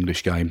of the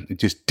English game. It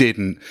just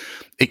didn't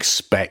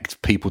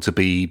expect people to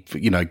be,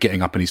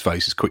 getting up in his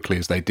face as quickly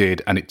as they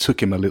did, and it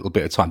took him a little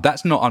bit of time.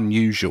 That's not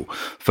unusual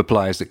for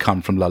players that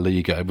come from La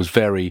Liga. It was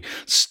very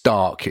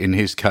stark in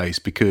his case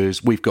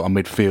because we've got a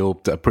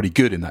midfield that are pretty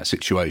good in that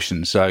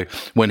situation. So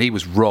when he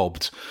was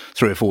robbed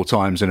 3 or 4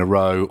 times in a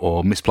row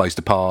or misplaced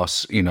a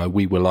pass,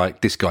 we were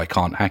like, this guy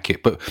can't hack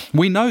it. But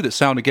we know that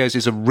Saul Niguez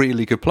is a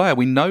really good player.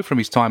 We know from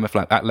his time at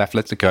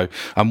Atletico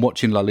and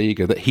watching La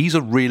Liga that he's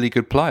a really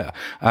good player.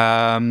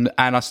 And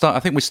I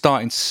think we're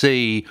starting to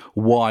see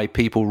why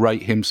people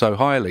rate him so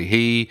highly.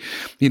 He,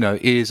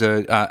 is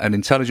an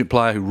intelligent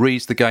player who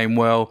reads the game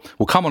well.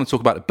 We'll come on and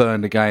talk about the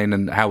Burnley game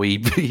and how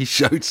he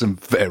showed some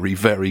very,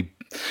 very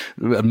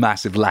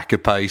massive lack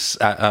of pace,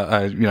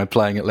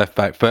 playing at left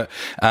back. But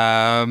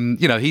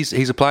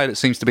he's a player that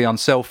seems to be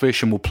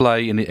unselfish and will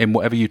play in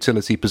whatever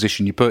utility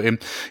position you put him.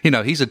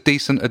 He's a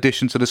decent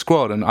addition to the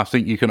squad, and I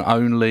think you can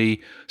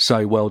only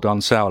say well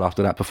done, Saul,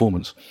 after that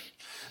performance.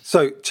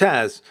 So,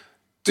 Chaz,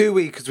 do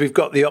we, because we've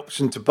got the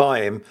option to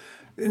buy him,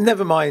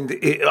 never mind,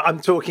 I'm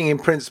talking in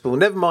principle,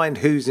 never mind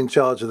who's in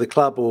charge of the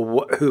club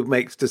or who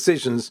makes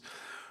decisions,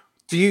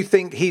 do you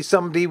think he's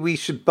somebody we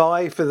should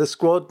buy for the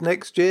squad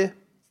next year?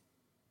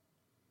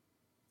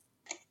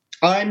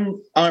 I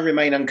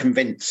remain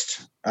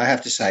unconvinced, I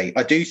have to say.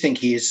 I do think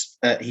he's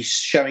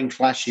showing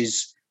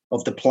flashes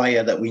of the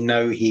player that we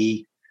know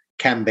he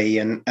can be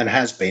and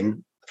has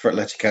been for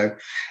Atletico.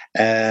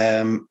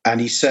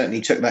 And he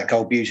certainly took that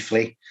goal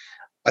beautifully.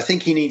 I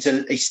think he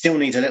still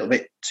needs a little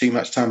bit too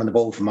much time on the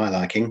ball for my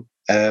liking.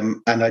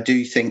 And I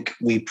do think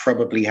we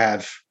probably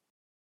have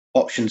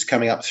options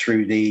coming up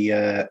through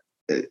the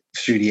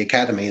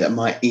academy that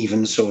might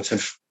even sort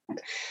of.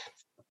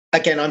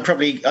 Again, I'm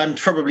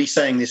probably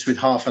saying this with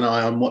half an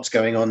eye on what's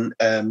going on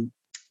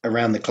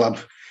around the club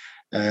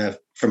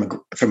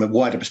from a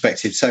wider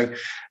perspective. So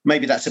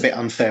maybe that's a bit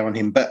unfair on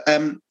him, but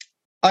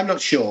I'm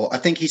not sure. I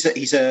think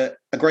he's a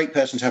great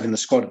person to have in the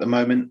squad at the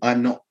moment.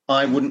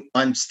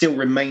 I'm still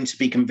remain to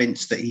be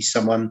convinced that he's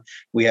someone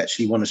we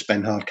actually want to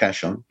spend hard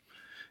cash on.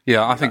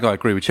 Yeah, I think I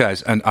agree with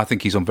Chaz, and I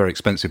think he's on very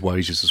expensive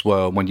wages as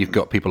well. When you've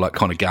got people like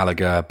Conor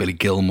Gallagher, Billy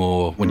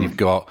Gilmore, when you've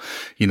got,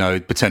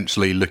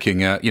 potentially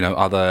looking at,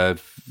 other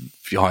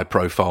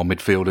high-profile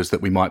midfielders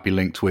that we might be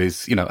linked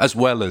with, as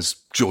well as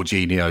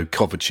Jorginho,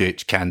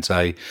 Kovacic,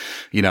 Kante.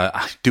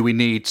 Do we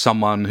need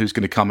someone who's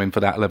going to come in for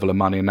that level of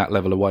money and that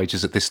level of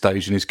wages at this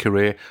stage in his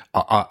career?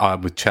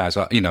 I'm with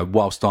Chaz.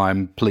 Whilst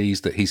I'm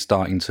pleased that he's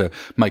starting to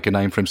make a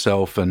name for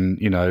himself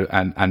and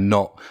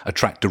not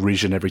attract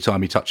derision every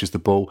time he touches the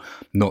ball,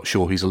 not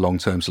sure he's a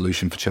long-term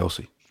solution for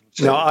Chelsea.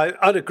 No,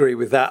 I'd agree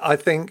with that. I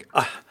think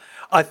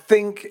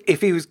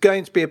if he was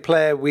going to be a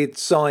player we'd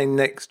sign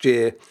next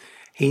year,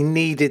 he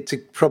needed to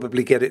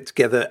probably get it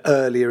together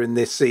earlier in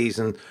this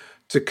season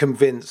to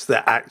convince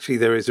that actually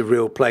there is a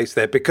real place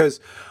there, because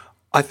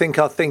I think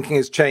our thinking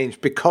has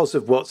changed because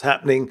of what's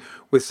happening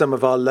with some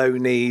of our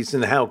loanees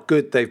and how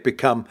good they've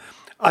become.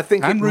 I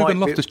think, and Ruben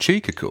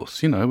Loftus-Cheek, of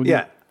course.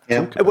 Yeah.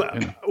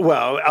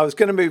 Well, I was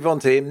going to move on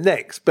to him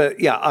next, but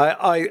yeah,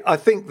 I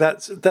think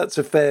that's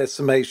a fair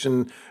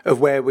summation of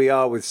where we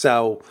are with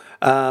Saul.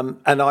 And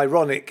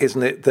ironic,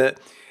 isn't it, that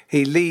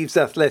he leaves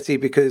Atleti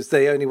because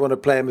they only want to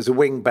play him as a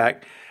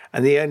wing-back,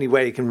 and the only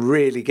way he can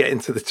really get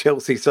into the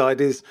Chelsea side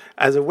is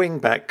as a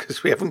wing-back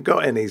because we haven't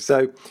got any.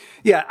 So,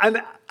 yeah,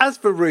 and as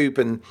for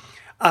Ruben,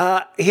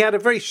 he had a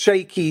very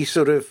shaky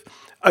sort of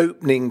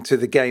opening to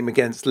the game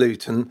against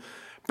Luton,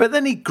 but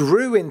then he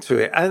grew into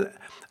it.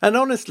 And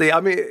honestly,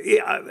 I mean,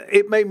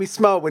 it made me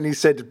smile when he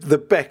said the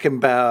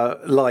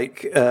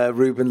Beckenbauer-like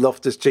Ruben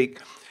Loftus-Cheek,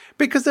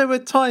 because there were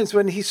times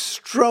when he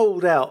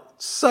strolled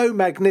out so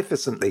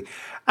magnificently.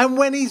 And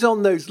when he's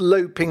on those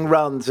loping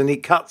runs and he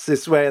cuts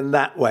this way and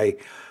that way,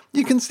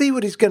 you can see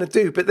what he's going to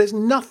do, but there's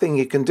nothing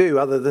you can do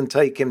other than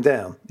take him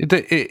down.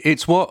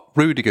 It's what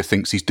Rudiger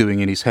thinks he's doing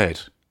in his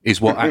head, is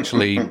what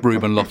actually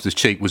Ruben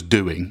Loftus-Cheek was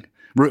doing.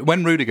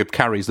 When Rudiger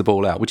carries the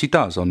ball out, which he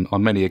does on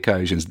many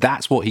occasions,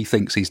 that's what he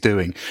thinks he's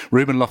doing.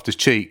 Ruben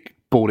Loftus-Cheek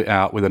brought it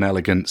out with an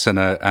elegance and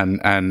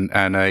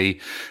a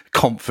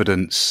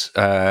confidence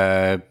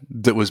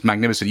that was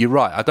magnificent. You're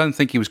right. I don't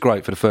think he was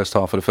great for the first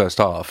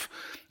half.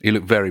 He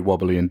looked very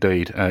wobbly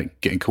indeed,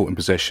 getting caught in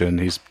possession.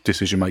 His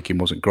decision-making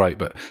wasn't great,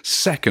 but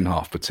second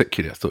half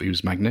particularly, I thought he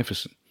was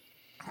magnificent.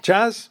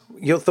 Chaz,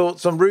 your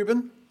thoughts on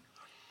Ruben?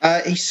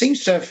 He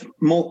seems to have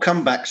more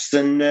comebacks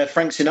than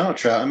Frank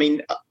Sinatra. I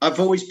mean, I've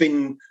always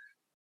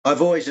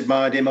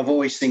admired him. I've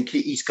always think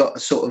he's got a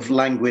sort of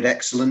languid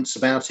excellence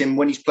about him.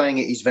 When he's playing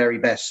at his very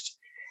best,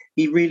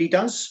 he really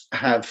does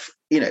have,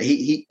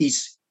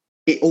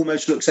 it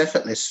almost looks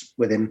effortless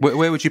with him.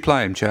 Where would you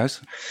play him,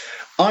 Chaz?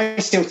 I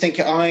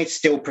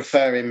still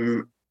prefer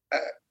him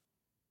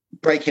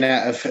breaking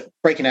out of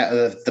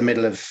the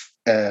middle of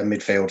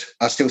midfield.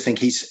 I still think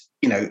he's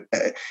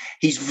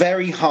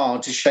very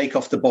hard to shake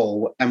off the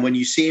ball. And when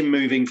you see him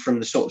moving from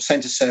the sort of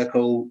centre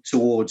circle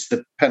towards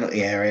the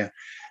penalty area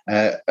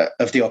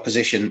of the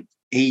opposition,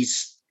 he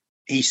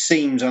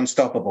seems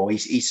unstoppable.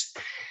 If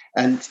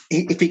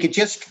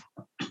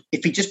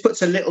he just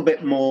puts a little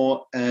bit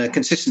more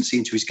consistency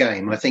into his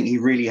game, I think he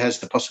really has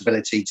the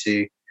possibility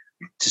to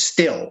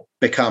still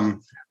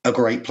become a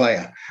great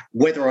player.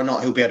 Whether or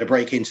not he'll be able to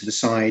break into the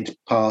side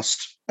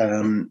past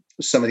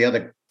some of the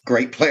other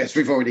great players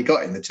we've already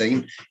got in the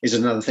team is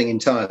another thing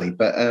entirely.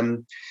 But,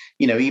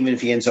 even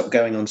if he ends up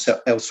going on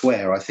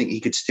elsewhere, I think he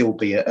could still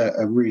be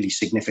a really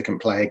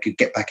significant player, could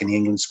get back in the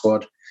England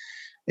squad,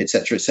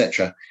 etc.,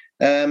 etc.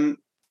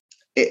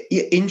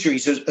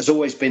 Injuries has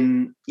always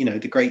been,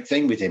 the great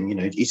thing with him.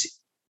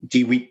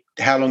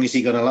 How long is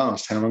he going to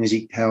last?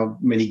 How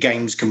many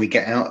games can we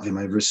get out of him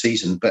over a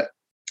season? But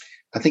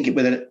I think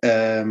with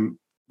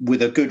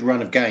a good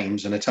run of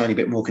games and a tiny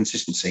bit more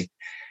consistency,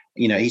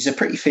 he's a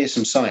pretty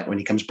fearsome sight when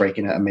he comes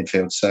breaking out of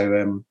midfield.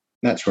 So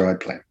that's where I'd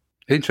play him.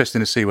 Interesting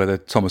to see whether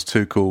Thomas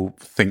Tuchel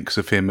thinks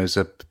of him as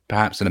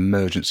perhaps an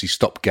emergency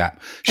stopgap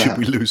should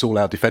we lose all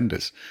our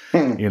defenders.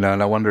 And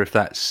I wonder if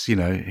that's,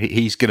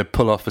 he's going to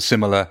pull off a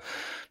similar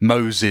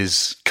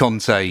Moses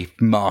Conte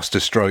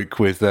masterstroke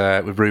with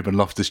Ruben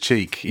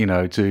Loftus-Cheek,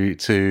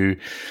 to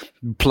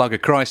plug a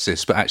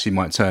crisis, but actually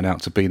might turn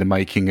out to be the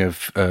making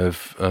of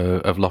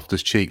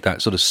Loftus-Cheek,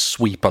 that sort of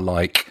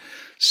sweeper-like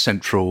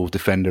central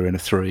defender in a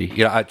three.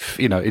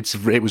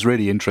 It was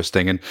really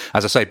interesting. And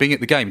as I say, being at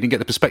the game, you didn't get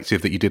the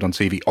perspective that you did on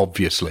TV,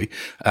 obviously.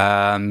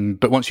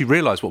 But once you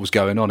realised what was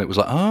going on, it was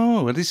like,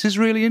 oh, this is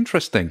really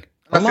interesting.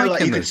 I feel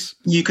like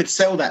you could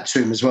sell that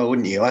to him as well,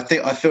 wouldn't you? I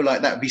feel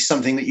like that would be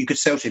something that you could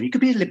sell to him. You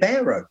could be a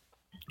libero.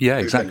 Yeah,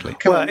 exactly.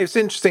 Well, it's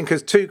interesting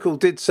because Tuchel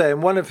did say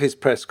in one of his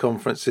press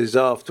conferences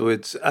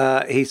afterwards,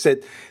 he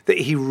said that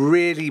he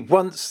really,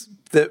 once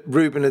that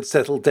Ruben had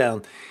settled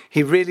down,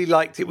 he really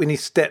liked it when he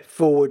stepped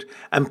forward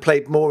and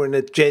played more in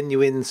a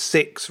genuine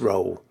 6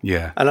 role.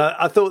 Yeah. And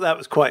I thought that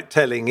was quite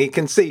telling. He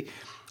can see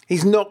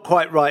he's not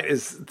quite right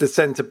as the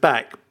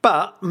centre-back,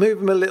 but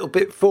move him a little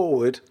bit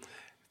forward,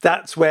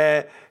 that's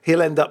where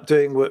he'll end up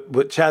doing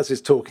what Chaz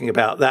is talking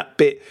about, that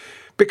bit.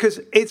 Because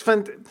it's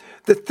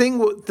the thing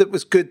that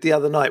was good the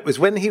other night was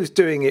when he was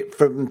doing it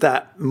from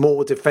that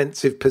more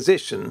defensive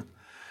position,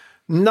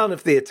 none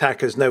of the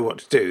attackers know what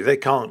to do. They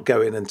can't go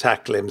in and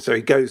tackle him, so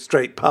he goes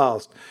straight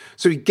past.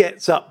 So he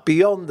gets up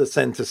beyond the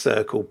centre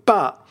circle.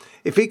 But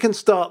if he can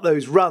start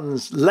those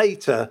runs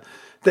later,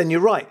 then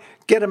you're right.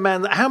 Get a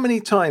man that, how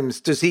many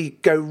times does he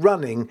go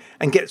running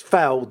and gets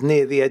fouled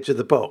near the edge of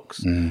the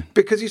box?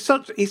 Because he's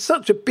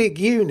such a big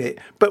unit,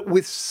 but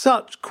with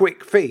such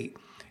quick feet.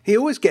 He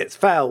always gets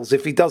fouls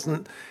if he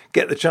doesn't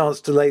get the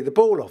chance to lay the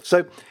ball off.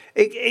 So,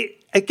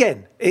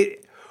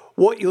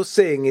 what you're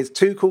seeing is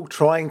Tuchel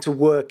trying to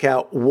work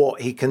out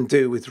what he can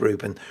do with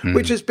Ruben,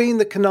 which has been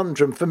the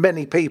conundrum for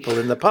many people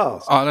in the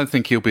past. I don't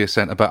think he'll be a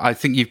centre-back. I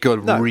think you've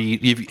got to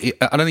read...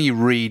 I don't think he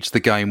reads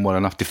the game well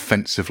enough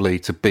defensively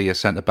to be a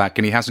centre-back,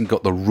 and he hasn't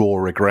got the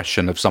raw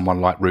aggression of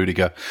someone like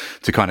Rudiger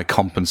to kind of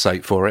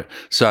compensate for it.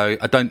 So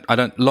I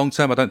don't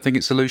long-term, I don't think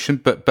it's a solution,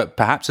 but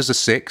perhaps as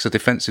a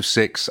defensive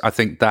 6, I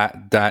think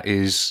that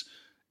is...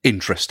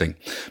 interesting,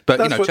 but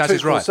that's Chaz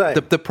is right.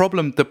 The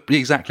problem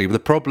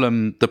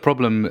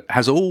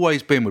has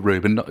always been with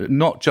Ruben,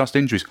 not just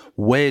injuries.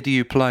 Where do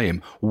you play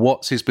him?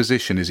 What's his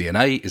position? Is he an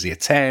 8? Is he a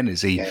 10?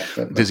 Does he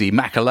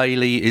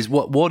Makalele?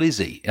 What is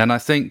he? And I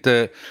think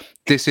that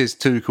this is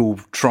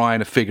Tuchel trying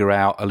to figure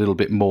out a little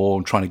bit more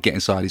and trying to get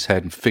inside his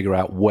head and figure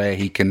out where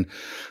he can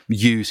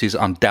use his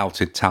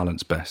undoubted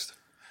talents best.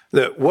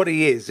 Look, what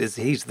he is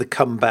he's the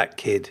comeback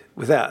kid,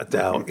 without a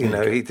doubt.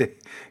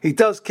 He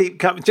does keep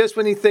coming. Just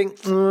when you think,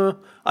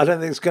 I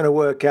don't think it's going to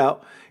work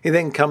out, he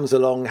then comes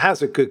along,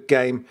 has a good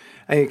game,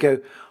 and you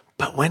go,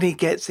 but when he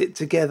gets it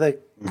together,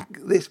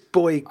 this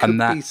boy could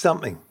be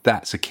something.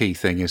 That's a key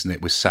thing, isn't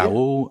it? With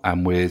Saul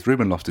and with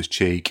Ruben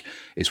Loftus-Cheek,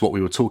 it's what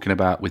we were talking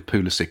about with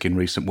Pulisic in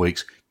recent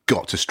weeks.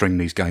 Got to string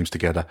these games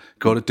together.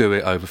 Got to do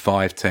it over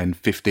 5, 10,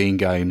 15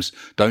 games.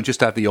 Don't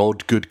just have the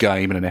odd good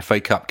game in an FA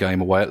Cup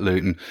game away at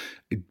Luton.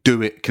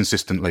 Do it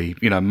consistently.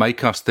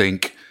 Make us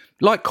think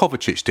like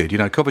Kovacic did.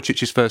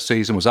 Kovacic's first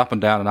season was up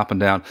and down,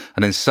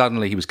 and then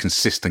suddenly he was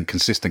consistent.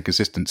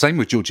 Same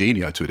with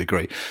Jorginho to a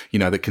degree.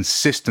 That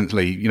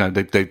consistently,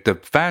 the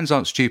fans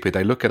aren't stupid.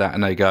 They look at that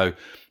and they go,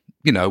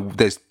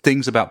 there's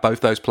things about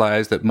both those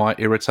players that might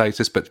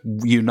irritate us, but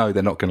they're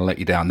not going to let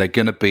you down. They're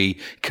going to be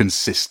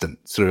consistent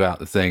throughout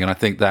the thing. And I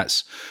think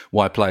that's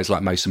why players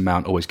like Mason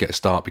Mount always get a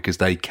start, because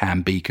they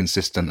can be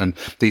consistent. And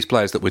these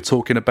players that we're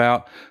talking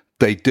about,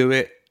 they do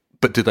it,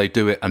 but do they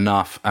do it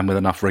enough and with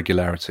enough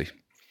regularity?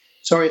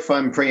 Sorry if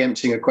I'm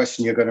preempting a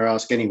question you're going to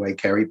ask anyway,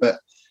 Kerry, but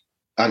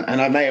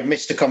and I may have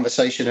missed a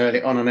conversation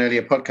on an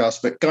earlier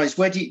podcast, but guys,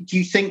 where do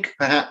you think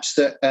perhaps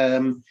that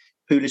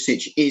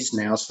Pulisic is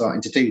now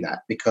starting to do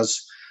that?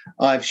 Because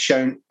I've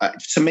shown,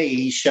 to me,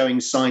 he's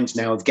showing signs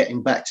now of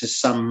getting back to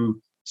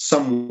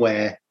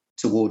somewhere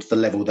towards the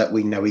level that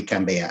we know he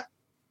can be at.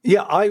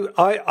 Yeah,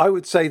 I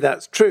would say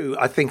that's true.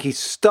 I think he's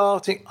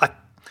starting.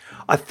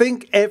 I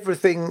think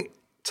everything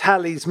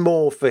tallies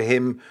more for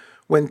him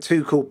when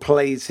Tuchel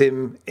plays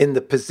him in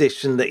the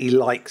position that he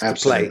likes to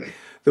play.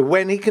 That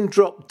when he can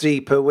drop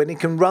deeper, when he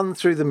can run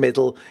through the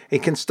middle, he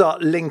can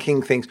start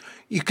linking things.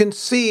 You can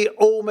see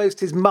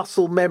almost his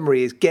muscle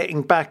memory is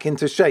getting back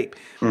into shape.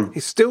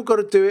 He's still got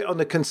to do it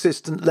on a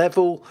consistent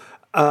level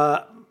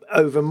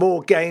over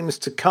more games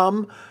to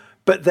come,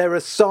 but there are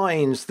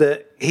signs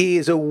that he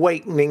is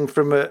awakening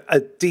from a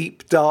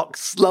deep, dark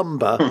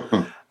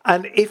slumber.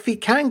 And if he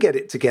can get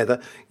it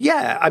together,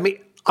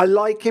 I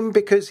like him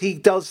because he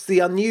does the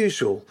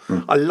unusual.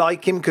 I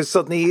like him because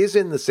suddenly he is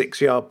in the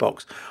 6-yard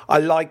box. I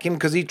like him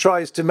because he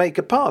tries to make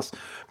a pass.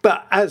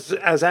 But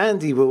as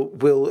Andy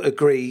will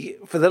agree,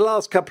 for the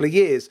last couple of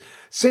years,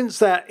 since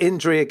that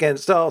injury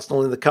against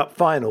Arsenal in the Cup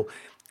final,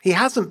 he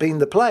hasn't been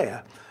the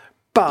player.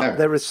 But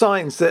there are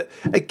signs that,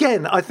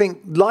 again, I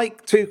think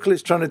like Tuchel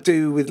is trying to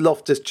do with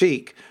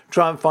Loftus-Cheek,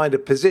 try and find a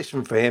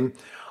position for him,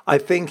 I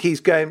think he's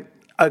going,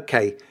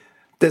 okay,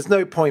 there's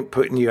no point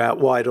putting you out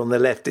wide on the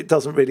left. It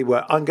doesn't really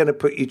work. I'm going to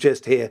put you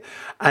just here.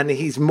 And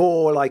he's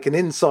more like an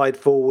inside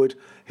forward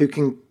who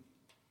can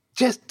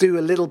just do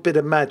a little bit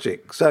of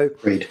magic. So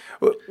he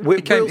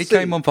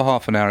came on for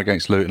half an hour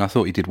against Luton. I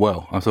thought he did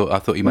well. I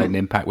thought he made an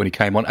impact when he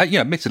came on.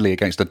 Admittedly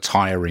against a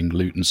tiring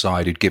Luton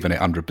side who'd given it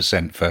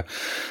 100%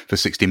 for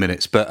 60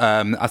 minutes. But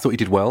I thought he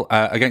did well.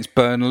 Against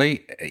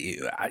Burnley,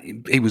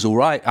 he was all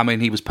right. I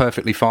mean, he was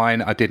perfectly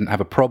fine. I didn't have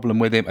a problem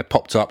with him. I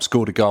popped up,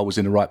 scored a goal, was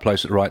in the right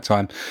place at the right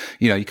time.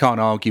 You can't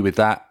argue with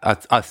that.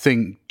 I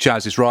think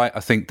Chaz is right.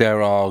 I think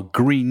there are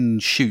green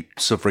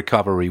shoots of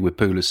recovery with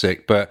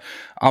Pulisic, but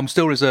I'm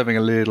still reserving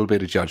a little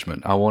bit of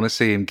judgment. I want to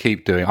see him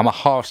keep doing. I'm a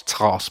harsh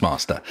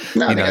taskmaster.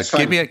 No, that's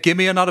fine. Give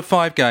me another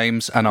 5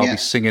 games, and I'll be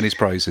singing his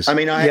praises. I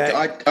mean,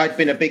 I'd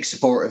been a big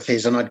supporter of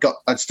his, and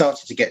I'd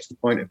started to get to the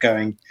point of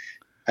going.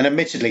 And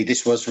admittedly,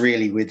 this was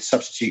really with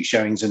substitute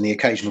showings and the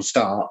occasional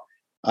start.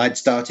 I'd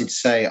started to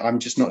say, I'm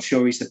just not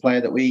sure he's the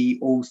player that we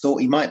all thought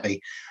he might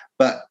be.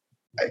 But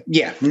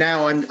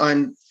now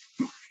I'm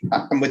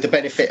with the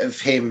benefit of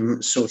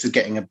him sort of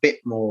getting a bit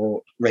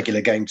more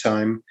regular game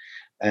time.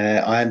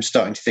 I am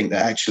starting to think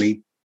that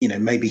actually,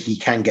 maybe he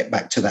can get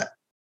back to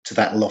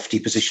that lofty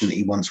position that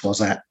he once was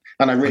at.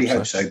 And I really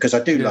hope so, because I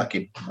do like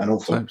him an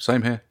awful lot.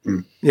 Same here.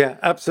 Mm. Yeah,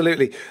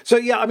 absolutely. So,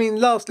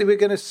 lastly, we're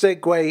going to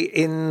segue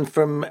in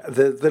from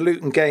the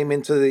Luton game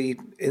into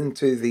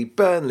the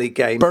Burnley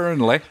game.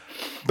 Burnley.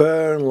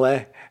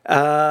 Dear.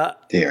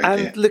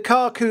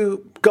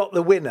 Lukaku got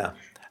the winner.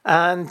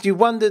 And you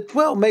wondered,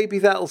 well, maybe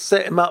that'll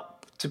set him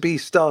up to be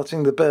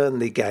starting the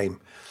Burnley game.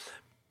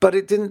 But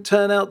it didn't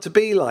turn out to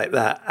be like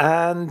that.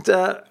 And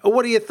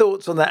what are your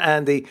thoughts on that,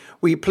 Andy?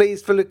 Were you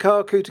pleased for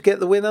Lukaku to get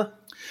the winner?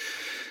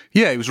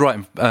 Yeah, he was right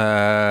in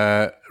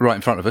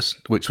front of us,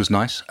 which was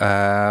nice.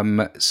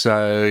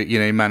 So,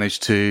 he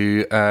managed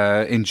to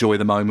enjoy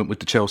the moment with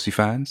the Chelsea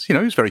fans. He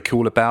was very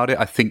cool about it.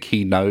 I think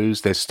he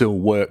knows there's still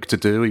work to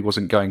do. He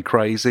wasn't going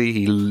crazy.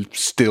 He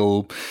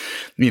still,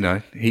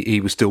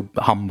 he was still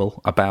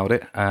humble about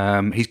it.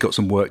 He's got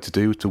some work to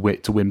do to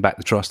win back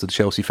the trust of the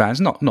Chelsea fans.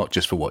 Not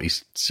just for what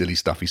silly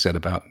stuff he said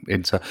about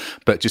Inter,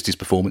 but just his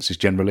performances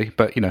generally.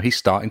 But, he's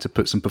starting to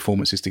put some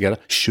performances together.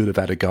 Should have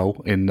had a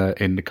goal in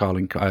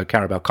the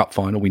Carabao Cup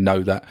final. We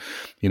know that,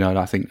 and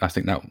I think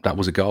that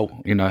was a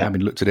goal.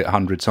 Having looked at it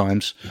 100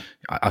 times,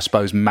 I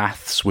suppose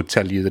maths would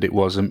tell you that it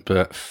wasn't,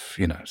 but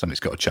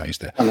something's got to change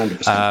there.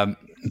 100%.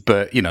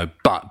 But he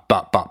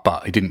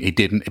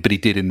didn't. But he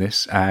did in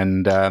this,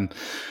 and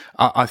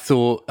I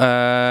thought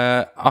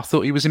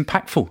he was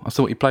impactful. I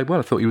thought he played well.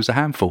 I thought he was a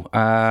handful.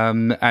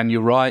 And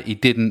you're right, he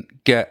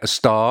didn't get a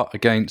start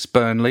against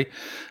Burnley,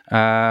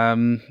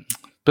 but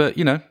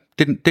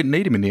didn't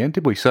need him in the end,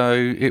 did we?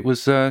 So it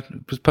was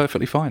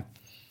perfectly fine.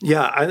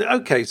 Yeah,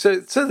 okay, so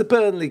the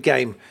Burnley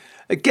game,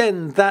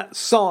 again, that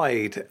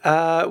side,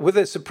 were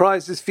there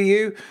surprises for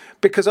you?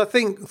 Because I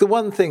think the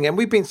one thing, and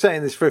we've been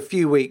saying this for a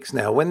few weeks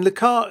now, when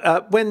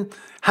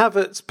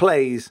Havertz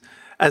plays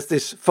as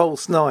this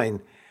false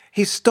 9,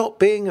 he's stopped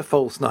being a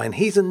false 9.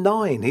 He's a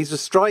 9, he's a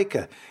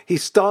striker.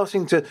 He's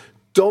starting to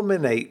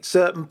dominate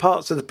certain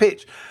parts of the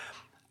pitch.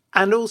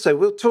 And also,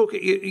 we'll talk,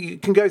 you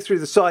can go through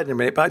the side in a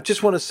minute, but I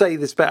just want to say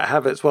this about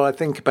Havertz while I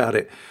think about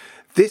it.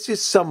 This is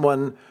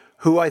someone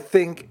who I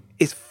think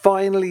is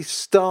finally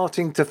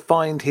starting to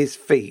find his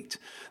feet.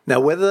 Now,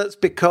 whether that's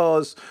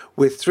because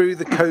we're through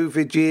the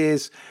COVID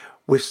years,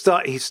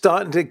 he's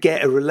starting to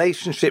get a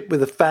relationship with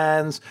the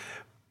fans,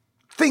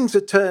 things are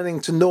turning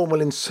to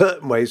normal in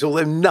certain ways,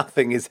 although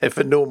nothing is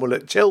ever normal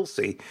at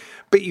Chelsea.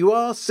 But you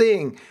are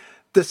seeing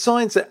the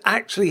signs that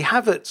actually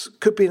Havertz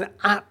could be an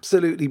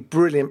absolutely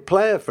brilliant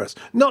player for us.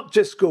 Not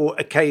just score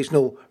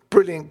occasional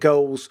brilliant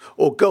goals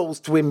or goals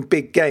to win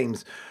big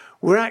games.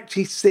 We're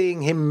actually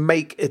seeing him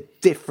make a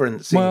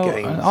difference in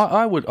games.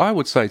 I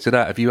would say to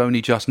that, if you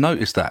only just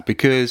noticed that,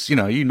 because, you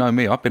know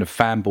me, I've been a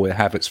fanboy of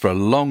Havertz for a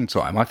long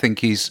time. I think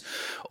he's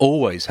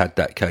always had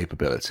that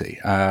capability.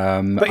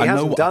 But he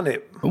hasn't done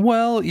it.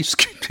 Well, he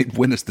did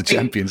win us the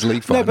Champions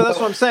League final. No, but that's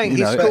what I'm saying.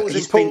 He scores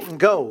important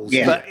goals,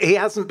 but he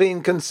hasn't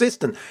been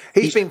consistent.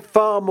 He's been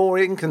far more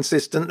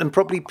inconsistent than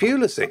probably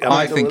Pulisic.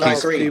 I think the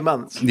last few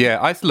months. Yeah,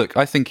 I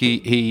think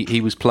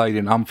he was played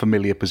in an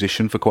unfamiliar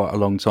position for quite a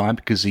long time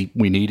because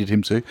we needed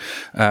him to.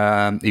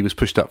 He was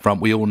pushed up front.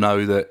 We all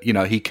know that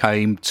he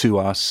came to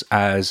us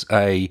as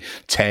a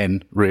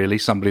 10, really,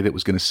 somebody that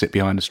was going to sit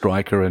behind a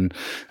striker and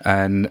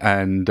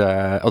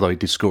although he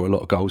did score a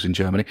lot of goals in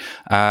Germany,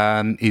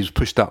 he was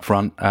pushed up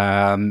front.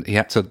 He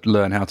had to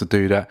learn how to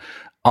do that.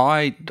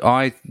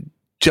 I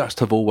just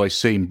have always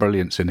seen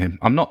brilliance in him.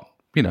 I'm not,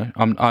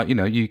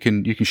 you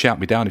can shout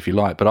me down if you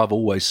like, but I've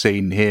always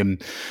seen him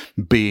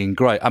being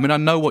great. I mean, I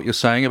know what you're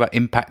saying about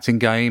impacting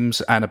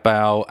games and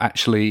about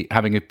actually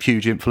having a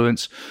huge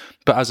influence.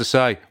 But as I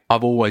say,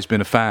 I've always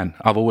been a fan.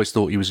 I've always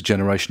thought he was a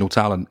generational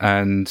talent.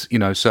 And,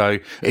 so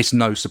it's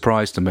no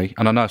surprise to me.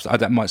 And I know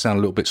that might sound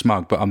a little bit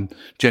smug, but I'm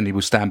generally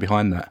will stand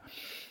behind that.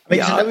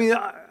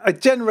 A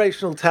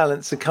generational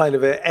talent's a kind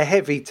of a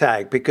heavy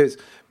tag because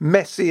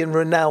Messi and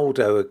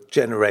Ronaldo are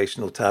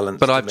generational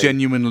talents. But I've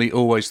genuinely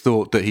always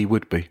thought that he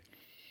would be.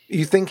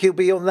 You think he'll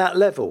be on that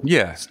level?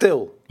 Yeah.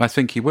 Still? I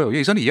think he will. Yeah,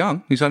 he's only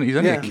young. He's only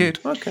a kid.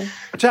 Okay.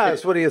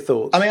 Chaz, what are your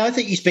thoughts? I mean, I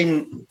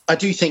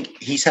do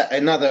think he's had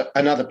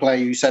another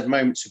player who's had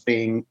moments of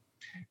being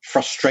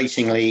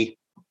frustratingly,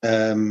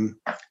 the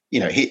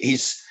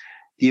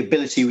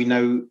ability we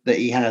know that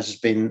he has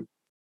been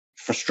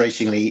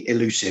frustratingly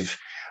elusive.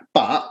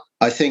 But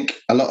I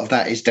think a lot of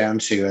that is down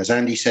to, as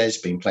Andy says,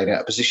 being played out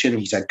of position.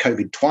 He's had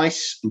COVID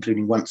twice,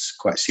 including once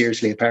quite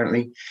seriously,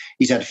 apparently.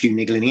 He's had a few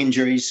niggling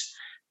injuries.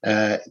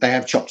 They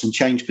have chopped and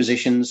changed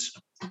positions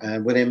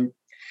with him.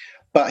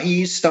 But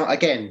he's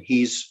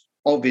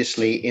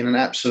obviously in an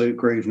absolute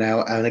groove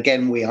now. And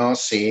again, we are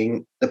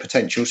seeing the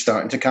potential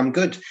starting to come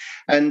good.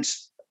 And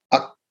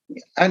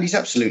he's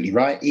absolutely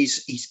right.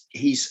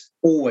 He's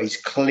always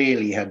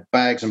clearly had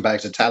bags and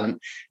bags of talent,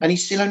 and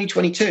he's still only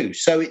 22.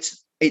 So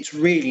it's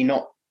really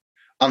not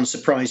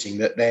unsurprising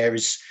that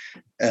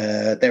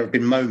there have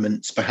been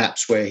moments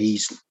perhaps where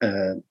he's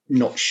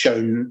not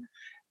shown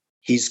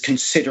his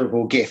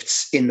considerable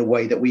gifts in the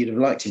way that we'd have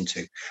liked him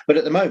to. But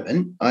at the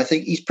moment, I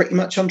think he's pretty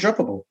much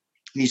undroppable.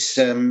 He's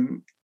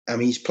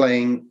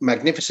playing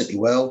magnificently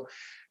well.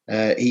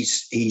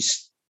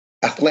 He's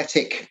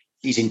athletic.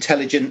 He's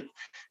intelligent.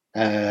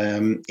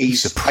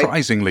 He's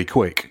surprisingly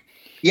quick.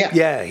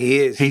 Yeah, he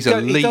is. He's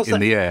elite in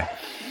the air.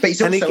 But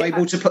he's also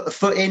able to put the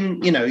foot in.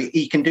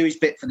 He can do his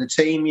bit for the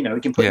team. He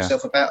can put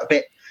himself about a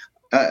bit.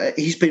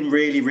 He's been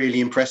really, really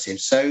impressive.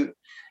 So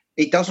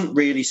it doesn't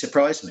really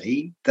surprise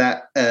me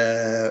that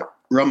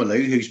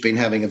Romelu, who's been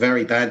having a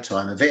very bad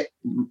time of it,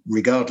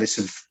 regardless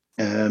of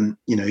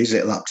his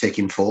little uptick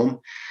in form,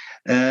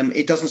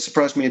 it doesn't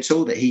surprise me at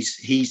all that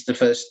he's the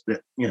first.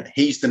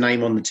 He's the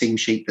name on the team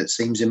sheet that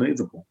seems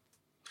immovable.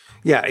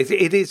 Yeah,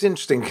 it is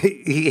interesting.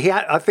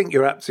 I think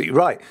you're absolutely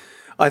right.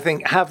 I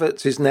think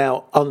Havertz is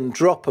now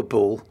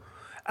undroppable,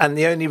 and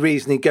the only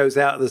reason he goes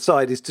out of the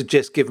side is to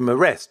just give him a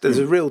rest. There's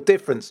a real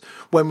difference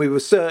when we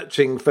were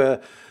searching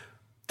for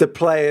the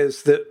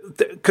players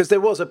because there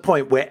was a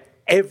point where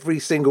every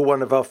single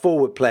one of our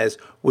forward players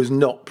was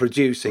not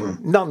producing.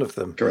 None of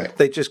them. Correct.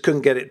 They just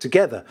couldn't get it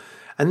together.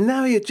 And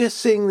now you're just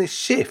seeing this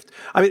shift.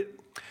 I mean,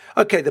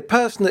 okay, the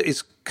person that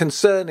is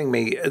concerning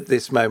me at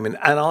this moment,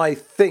 and I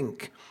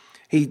think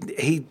he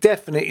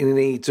definitely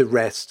needs a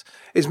rest,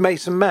 is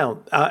Mason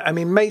Mount. I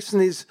mean,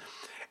 Mason is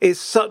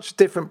such a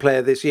different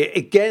player this year.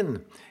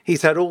 Again,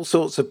 he's had all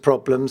sorts of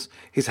problems.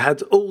 He's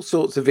had all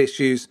sorts of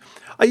issues.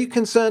 Are you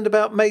concerned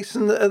about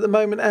Mason at the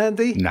moment,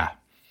 Andy? Nah.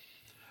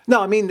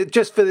 No, I mean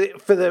just for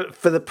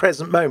the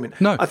present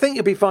moment. No, I think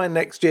he'll be fine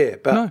next year.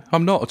 But no,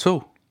 I'm not at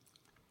all.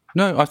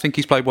 No, I think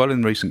he's played well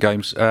in recent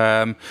games.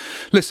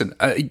 Listen,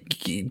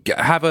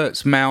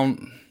 Havertz,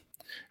 Mount.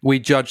 We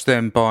judge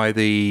them by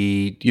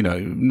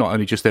not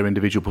only just their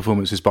individual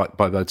performances, but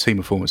by their team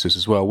performances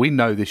as well. We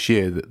know this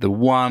year that the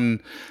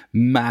one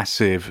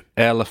massive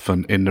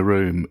elephant in the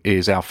room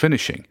is our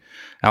finishing.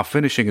 Our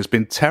finishing has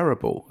been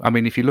terrible. I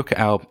mean, if you look at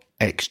our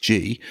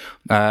XG,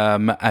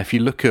 if you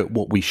look at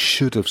what we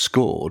should have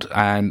scored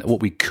and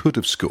what we could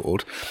have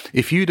scored,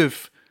 if you'd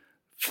have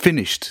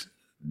finished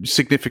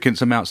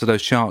significant amounts of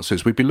those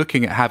chances, we'd be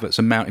looking at Havertz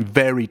and Mount in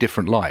very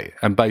different light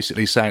and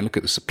basically saying, look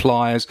at the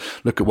suppliers,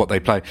 look at what they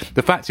play.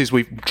 The fact is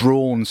we've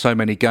drawn so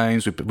many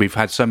games, we've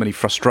had so many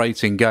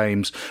frustrating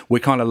games, we're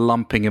kind of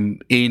lumping them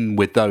in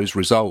with those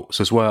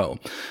results as well.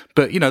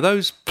 But,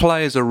 those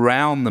players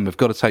around them have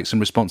got to take some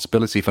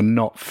responsibility for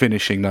not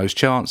finishing those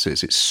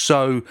chances. It's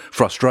so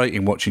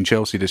frustrating watching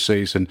Chelsea this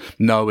season,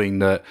 knowing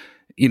that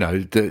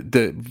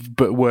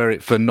but were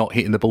it for not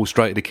hitting the ball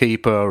straight at the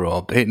keeper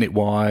or hitting it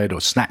wide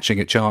or snatching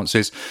at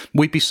chances,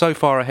 we'd be so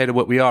far ahead of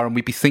what we are, and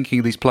we'd be thinking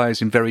of these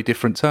players in very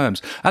different terms.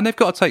 And they've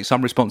got to take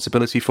some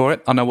responsibility for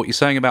it. I know what you're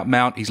saying about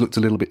Mount. He's looked a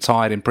little bit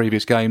tired in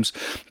previous games,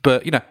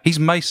 but he's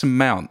Mason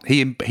Mount.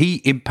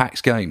 He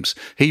impacts games.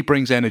 He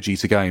brings energy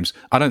to games.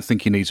 I don't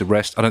think he needs a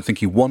rest. I don't think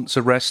he wants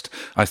a rest.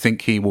 I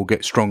think he will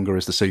get stronger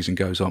as the season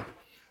goes on.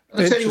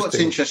 I'll tell you what's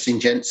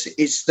interesting, gents,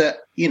 is that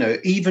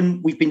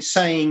even we've been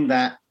saying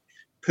that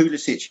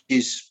Pulisic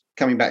is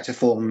coming back to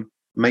form.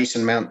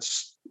 Mason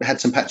Mount's had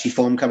some patchy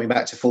form, coming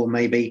back to form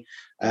maybe.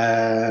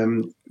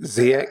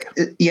 Ziyech?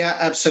 Yeah,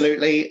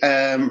 absolutely.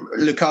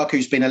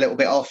 Lukaku's been a little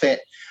bit off it.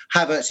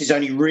 Havertz has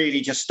only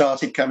really just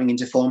started coming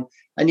into form.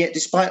 And yet,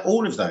 despite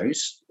all of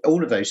those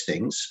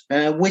things,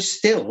 we're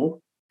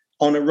still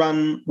on a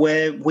run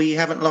where we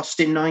haven't lost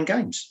in 9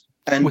 games.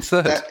 And we're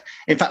third.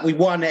 In fact, we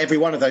won every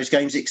one of those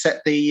games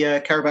except the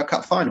Carabao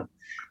Cup final.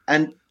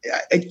 And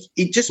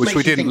it just which makes we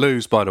you didn't think,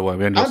 lose, by the way.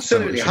 We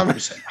absolutely,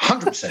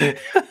 100%.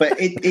 But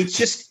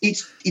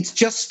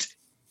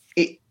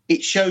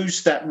it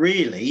shows that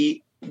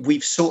really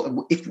we've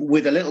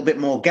with a little bit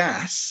more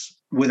gas,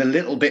 with a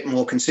little bit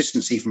more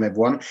consistency from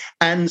everyone,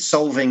 and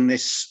solving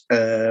this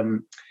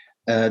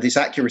this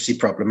accuracy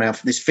problem,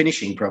 this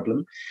finishing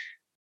problem.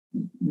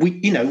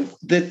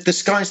 The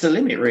sky's the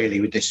limit really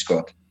with this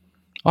squad.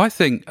 I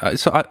think.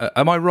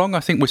 Am I wrong?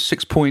 I think we're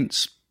 6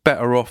 points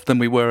better off than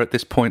we were at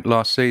this point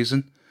last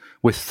season.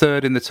 We're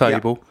third in the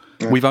table.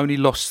 Yeah. We've only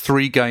lost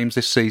 3 games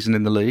this season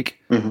in the league,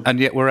 and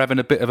yet we're having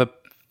a bit of a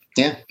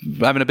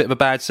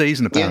bad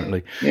season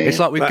apparently. It's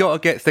like we've got to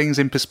get things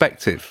in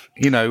perspective.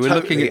 We're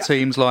looking at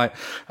teams like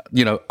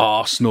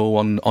Arsenal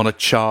on a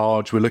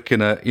charge. We're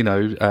looking at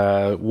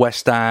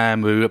West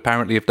Ham, who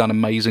apparently have done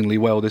amazingly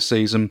well this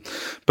season,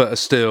 but are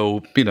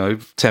still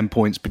 10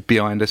 points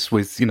behind us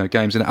with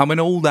games in it. I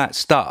mean, all that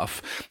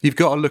stuff. You've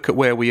got to look at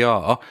where we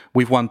are.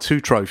 We've won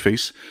 2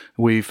 trophies.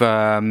 We're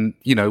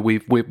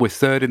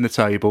third in the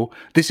table.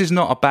 This is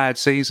not a bad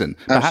season.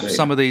 Perhaps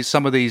some of these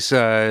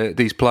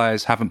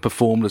players haven't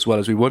performed as well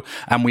as we would,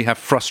 and we have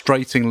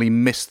frustratingly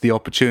missed the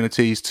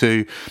opportunities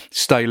to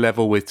stay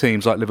level with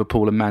teams like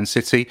Liverpool and Man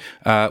City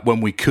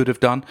when we could have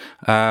done.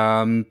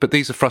 But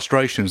these are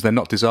frustrations; they're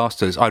not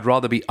disasters. I'd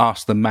rather be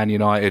us than Man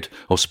United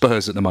or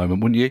Spurs at the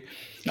moment, wouldn't you?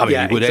 I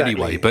mean, you would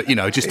anyway, but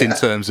just in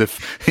terms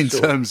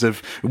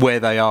of where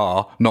they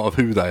are, not of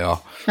who they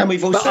are. And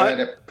we've also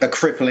had a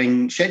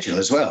crippling schedule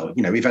as well.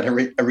 We've had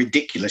a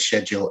ridiculous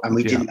schedule, and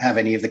we didn't have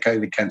any of the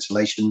COVID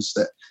cancellations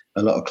that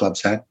a lot of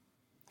clubs had.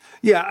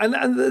 Yeah,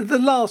 and the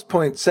last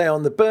point, say,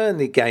 on the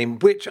Burnley game,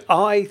 which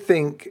I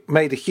think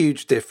made a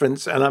huge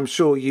difference, and I'm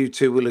sure you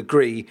two will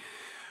agree,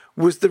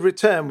 was the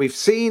return. We've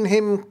seen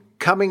him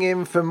coming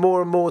in for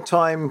more and more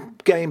time,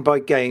 game by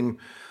game.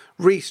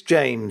 Reece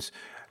James,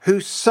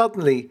 who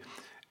suddenly,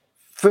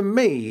 for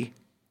me,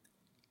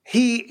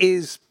 he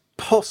is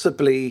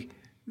possibly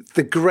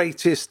the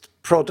greatest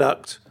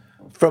product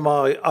from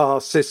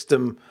our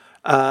system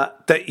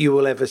that you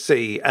will ever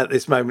see at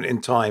this moment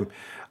in time.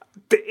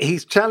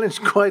 He's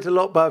challenged quite a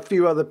lot by a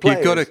few other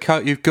players.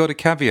 You've got to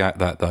caveat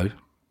that, though.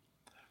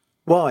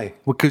 Why?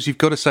 Well, because you've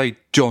got to say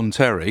John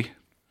Terry.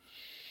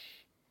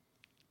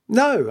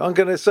 No, I'm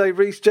going to say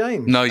Reece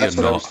James. No, you're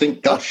not. I was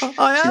thinking. Gosh,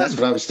 that's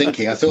what I was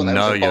thinking. I thought that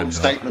was a bold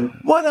statement.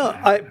 Why not?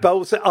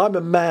 I'm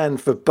a man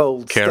for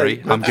bold Kerry,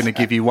 statements. I'm going to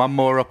give you one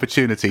more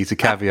opportunity to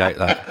caveat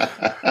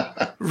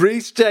that.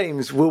 Reece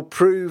James will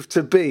prove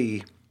to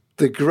be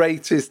the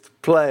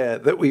greatest player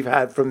that we've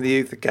had from the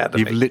Youth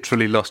Academy. You've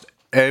literally lost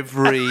you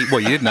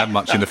didn't have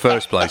much in the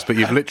first place, but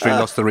you've literally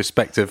lost the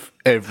respect of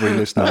every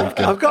listener we've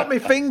got. I've got my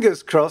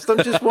fingers crossed.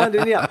 I'm just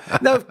winding you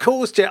up. No, of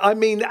course, Jet. I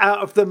mean, out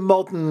of the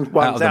modern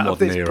ones, out of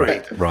this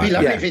breed. Right.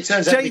 If it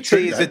turns out to be true,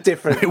 JT is a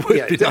different. It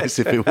would be nice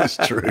if it was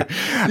true.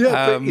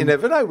 But you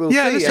never know. We'll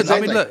see. Listen, I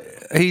mean, look,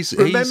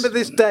 remember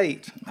this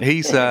date.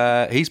 He's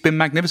been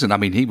magnificent. I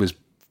mean, he was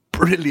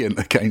brilliant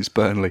against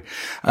Burnley.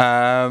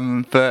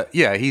 But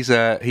yeah,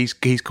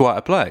 he's quite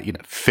a player.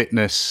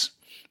 Fitness.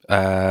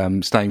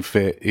 Staying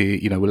fit,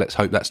 well, let's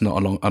hope that's not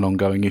an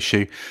ongoing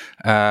issue.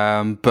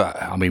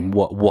 But I mean,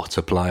 what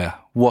a player!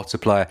 What a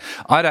player!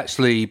 I'd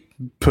actually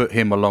put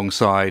him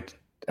alongside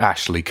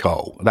Ashley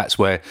Cole. That's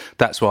why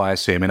I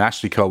see him. And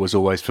Ashley Cole was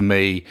always, for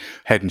me,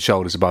 head and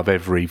shoulders above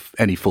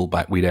any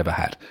fullback we'd ever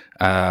had.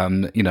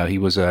 He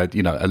was a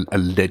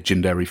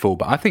legendary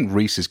fullback. I think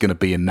Reece is going to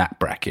be in that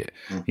bracket.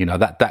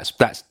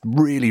 That's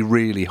really,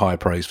 really high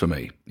praise for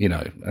me.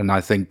 And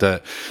I think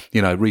that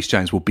Reece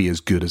James will be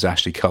as good as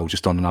Ashley Cole,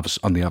 just on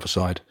the other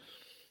side.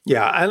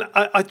 Yeah, and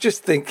I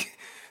just think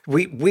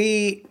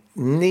we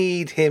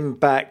need him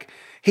back.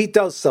 He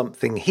does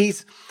something.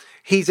 He's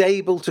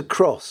able to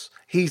cross.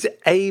 He's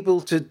able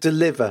to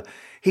deliver.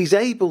 He's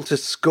able to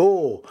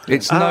score.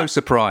 It's no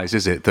surprise,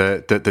 is it,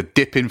 that the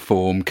dip in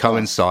form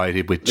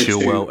coincided with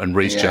Chilwell and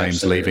Reece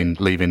James leaving.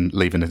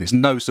 It's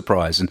no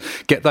surprise. And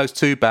get those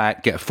two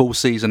back, get a full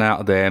season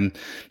out of them.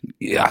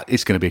 Yeah,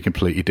 it's going to be a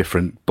completely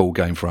different ball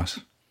game for us.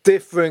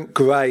 Different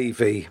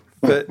gravy.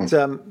 But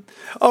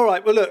all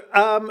right. Well, look,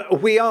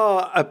 we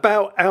are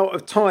about out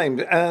of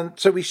time, and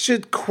so we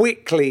should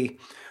quickly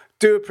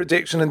do a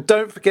prediction, and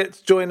don't forget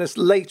to join us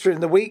later in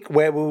the week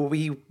where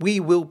we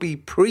will be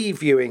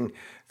previewing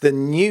the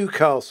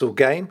Newcastle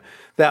game.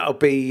 That'll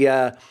be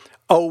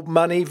old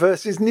money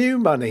versus new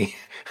money,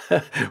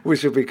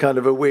 which will be kind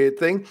of a weird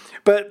thing.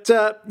 But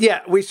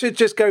we should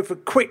just go for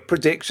quick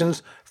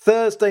predictions.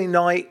 Thursday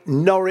night,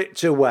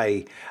 Norwich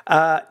away.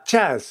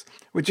 Chaz,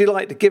 would you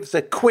like to give us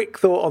a quick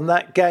thought on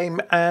that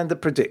game and the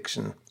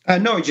prediction?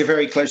 Norwich are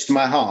very close to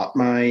my heart.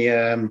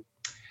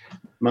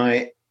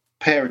 My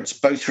parents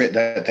both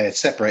they're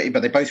separated,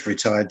 but they both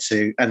retired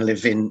to and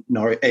live in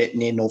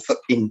near Norfolk,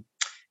 in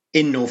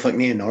Norfolk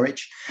near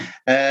Norwich.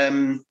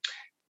 And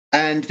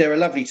they're a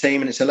lovely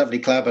team, and it's a lovely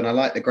club, and I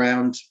like the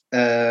ground,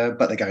 but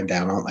they're going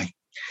down, aren't they?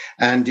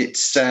 And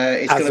it's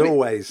as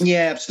always.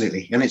 Yeah,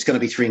 absolutely, and it's going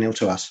to be 3-0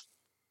 to us.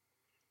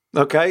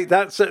 Okay,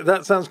 that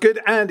sounds good.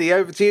 Andy,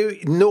 over to you.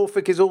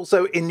 Norfolk is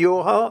also in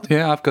your heart?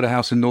 Yeah, I've got a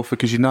house in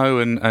Norfolk, as you know,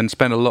 and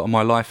spent a lot of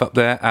my life up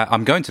there.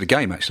 I'm going to the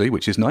game, actually,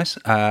 which is nice.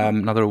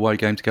 Another away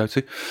game to go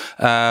to.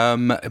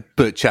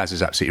 But Chaz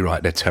is absolutely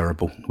right. They're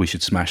terrible. We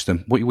should smash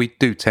them. We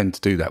do tend to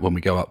do that when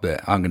we go up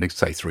there. I'm going to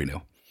say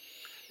 3-0.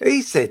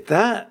 He said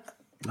that.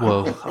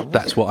 Well,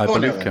 that's what I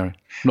believe, Kerry. I'm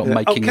not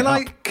making it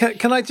up.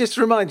 Can I just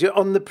remind you,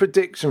 on the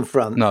prediction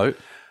front? No.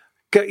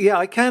 Yeah,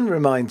 I can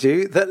remind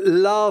you that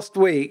last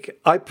week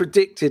I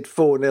predicted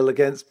 4-0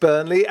 against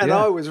Burnley, and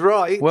I was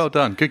right. Well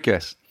done. Good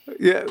guess.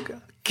 Yeah,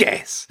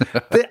 guess.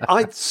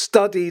 I'd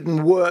studied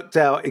and worked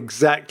out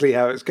exactly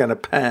how it's going to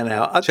pan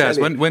out. Chaz,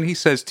 when he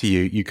says to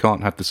you, you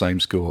can't have the same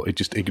score,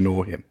 just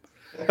ignore him.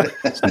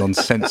 It's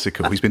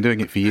nonsensical. He's been doing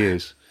it for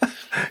years.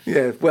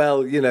 Yeah,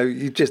 well,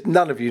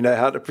 none of you know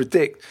how to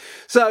predict.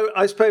 So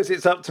I suppose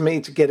it's up to me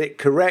to get it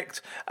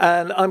correct,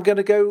 and I'm going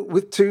to go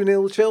with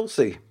 2-0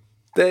 Chelsea.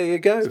 There you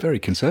go. It's very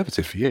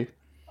conservative for you.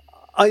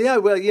 I know.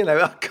 Well,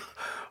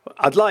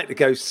 I'd like to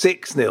go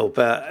 6-0,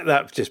 but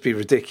that would just be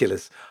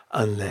ridiculous.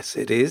 Unless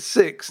it is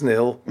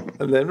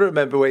 6-0. And then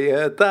remember where you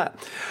heard that.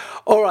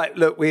 All right,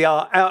 look, we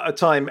are out of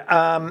time.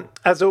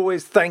 As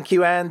always, thank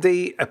you,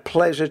 Andy. A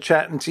pleasure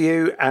chatting to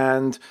you.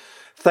 And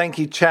thank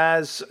you,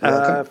 Chaz,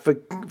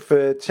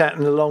 for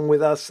chatting along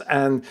with us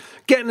and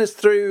getting us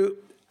through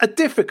a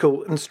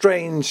difficult and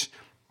strange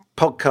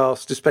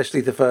podcast,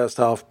 especially the first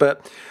half.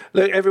 But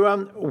look,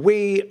 everyone,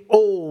 we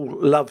all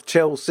love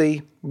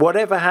Chelsea.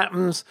 Whatever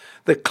happens,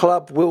 the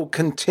club will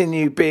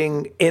continue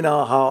being in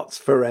our hearts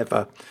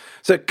forever.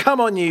 So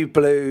come on, you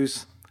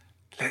Blues.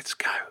 Let's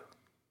go.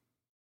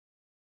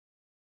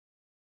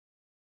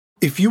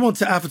 If you want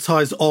to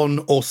advertise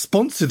on or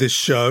sponsor this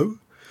show,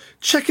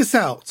 check us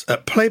out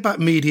at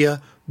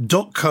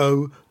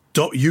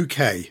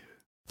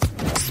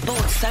playbackmedia.co.uk.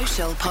 Sports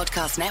Social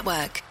Podcast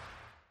Network.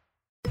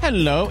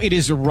 Hello, it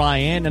is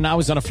Ryan, and I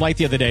was on a flight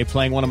the other day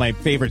playing one of my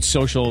favorite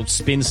social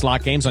spin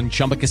slot games on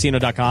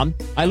ChumbaCasino.com.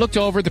 I looked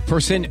over the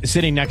person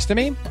sitting next to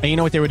me, and you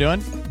know what they were doing?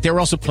 They were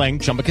also playing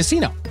Chumba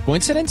Casino.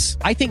 Coincidence?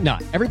 I think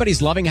not.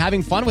 Everybody's loving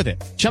having fun with it.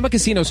 Chumba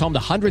Casino is home to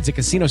hundreds of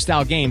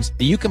casino-style games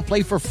that you can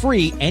play for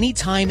free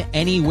anytime,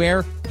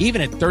 anywhere,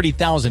 even at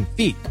 30,000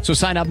 feet. So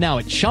sign up now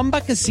at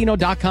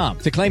ChumbaCasino.com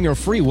to claim your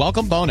free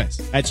welcome bonus.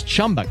 That's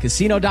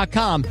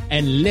ChumbaCasino.com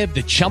and live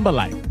the Chumba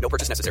life. No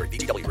purchase necessary.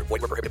 VGW. Void where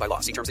prohibited by law.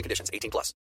 See terms and conditions. 18+.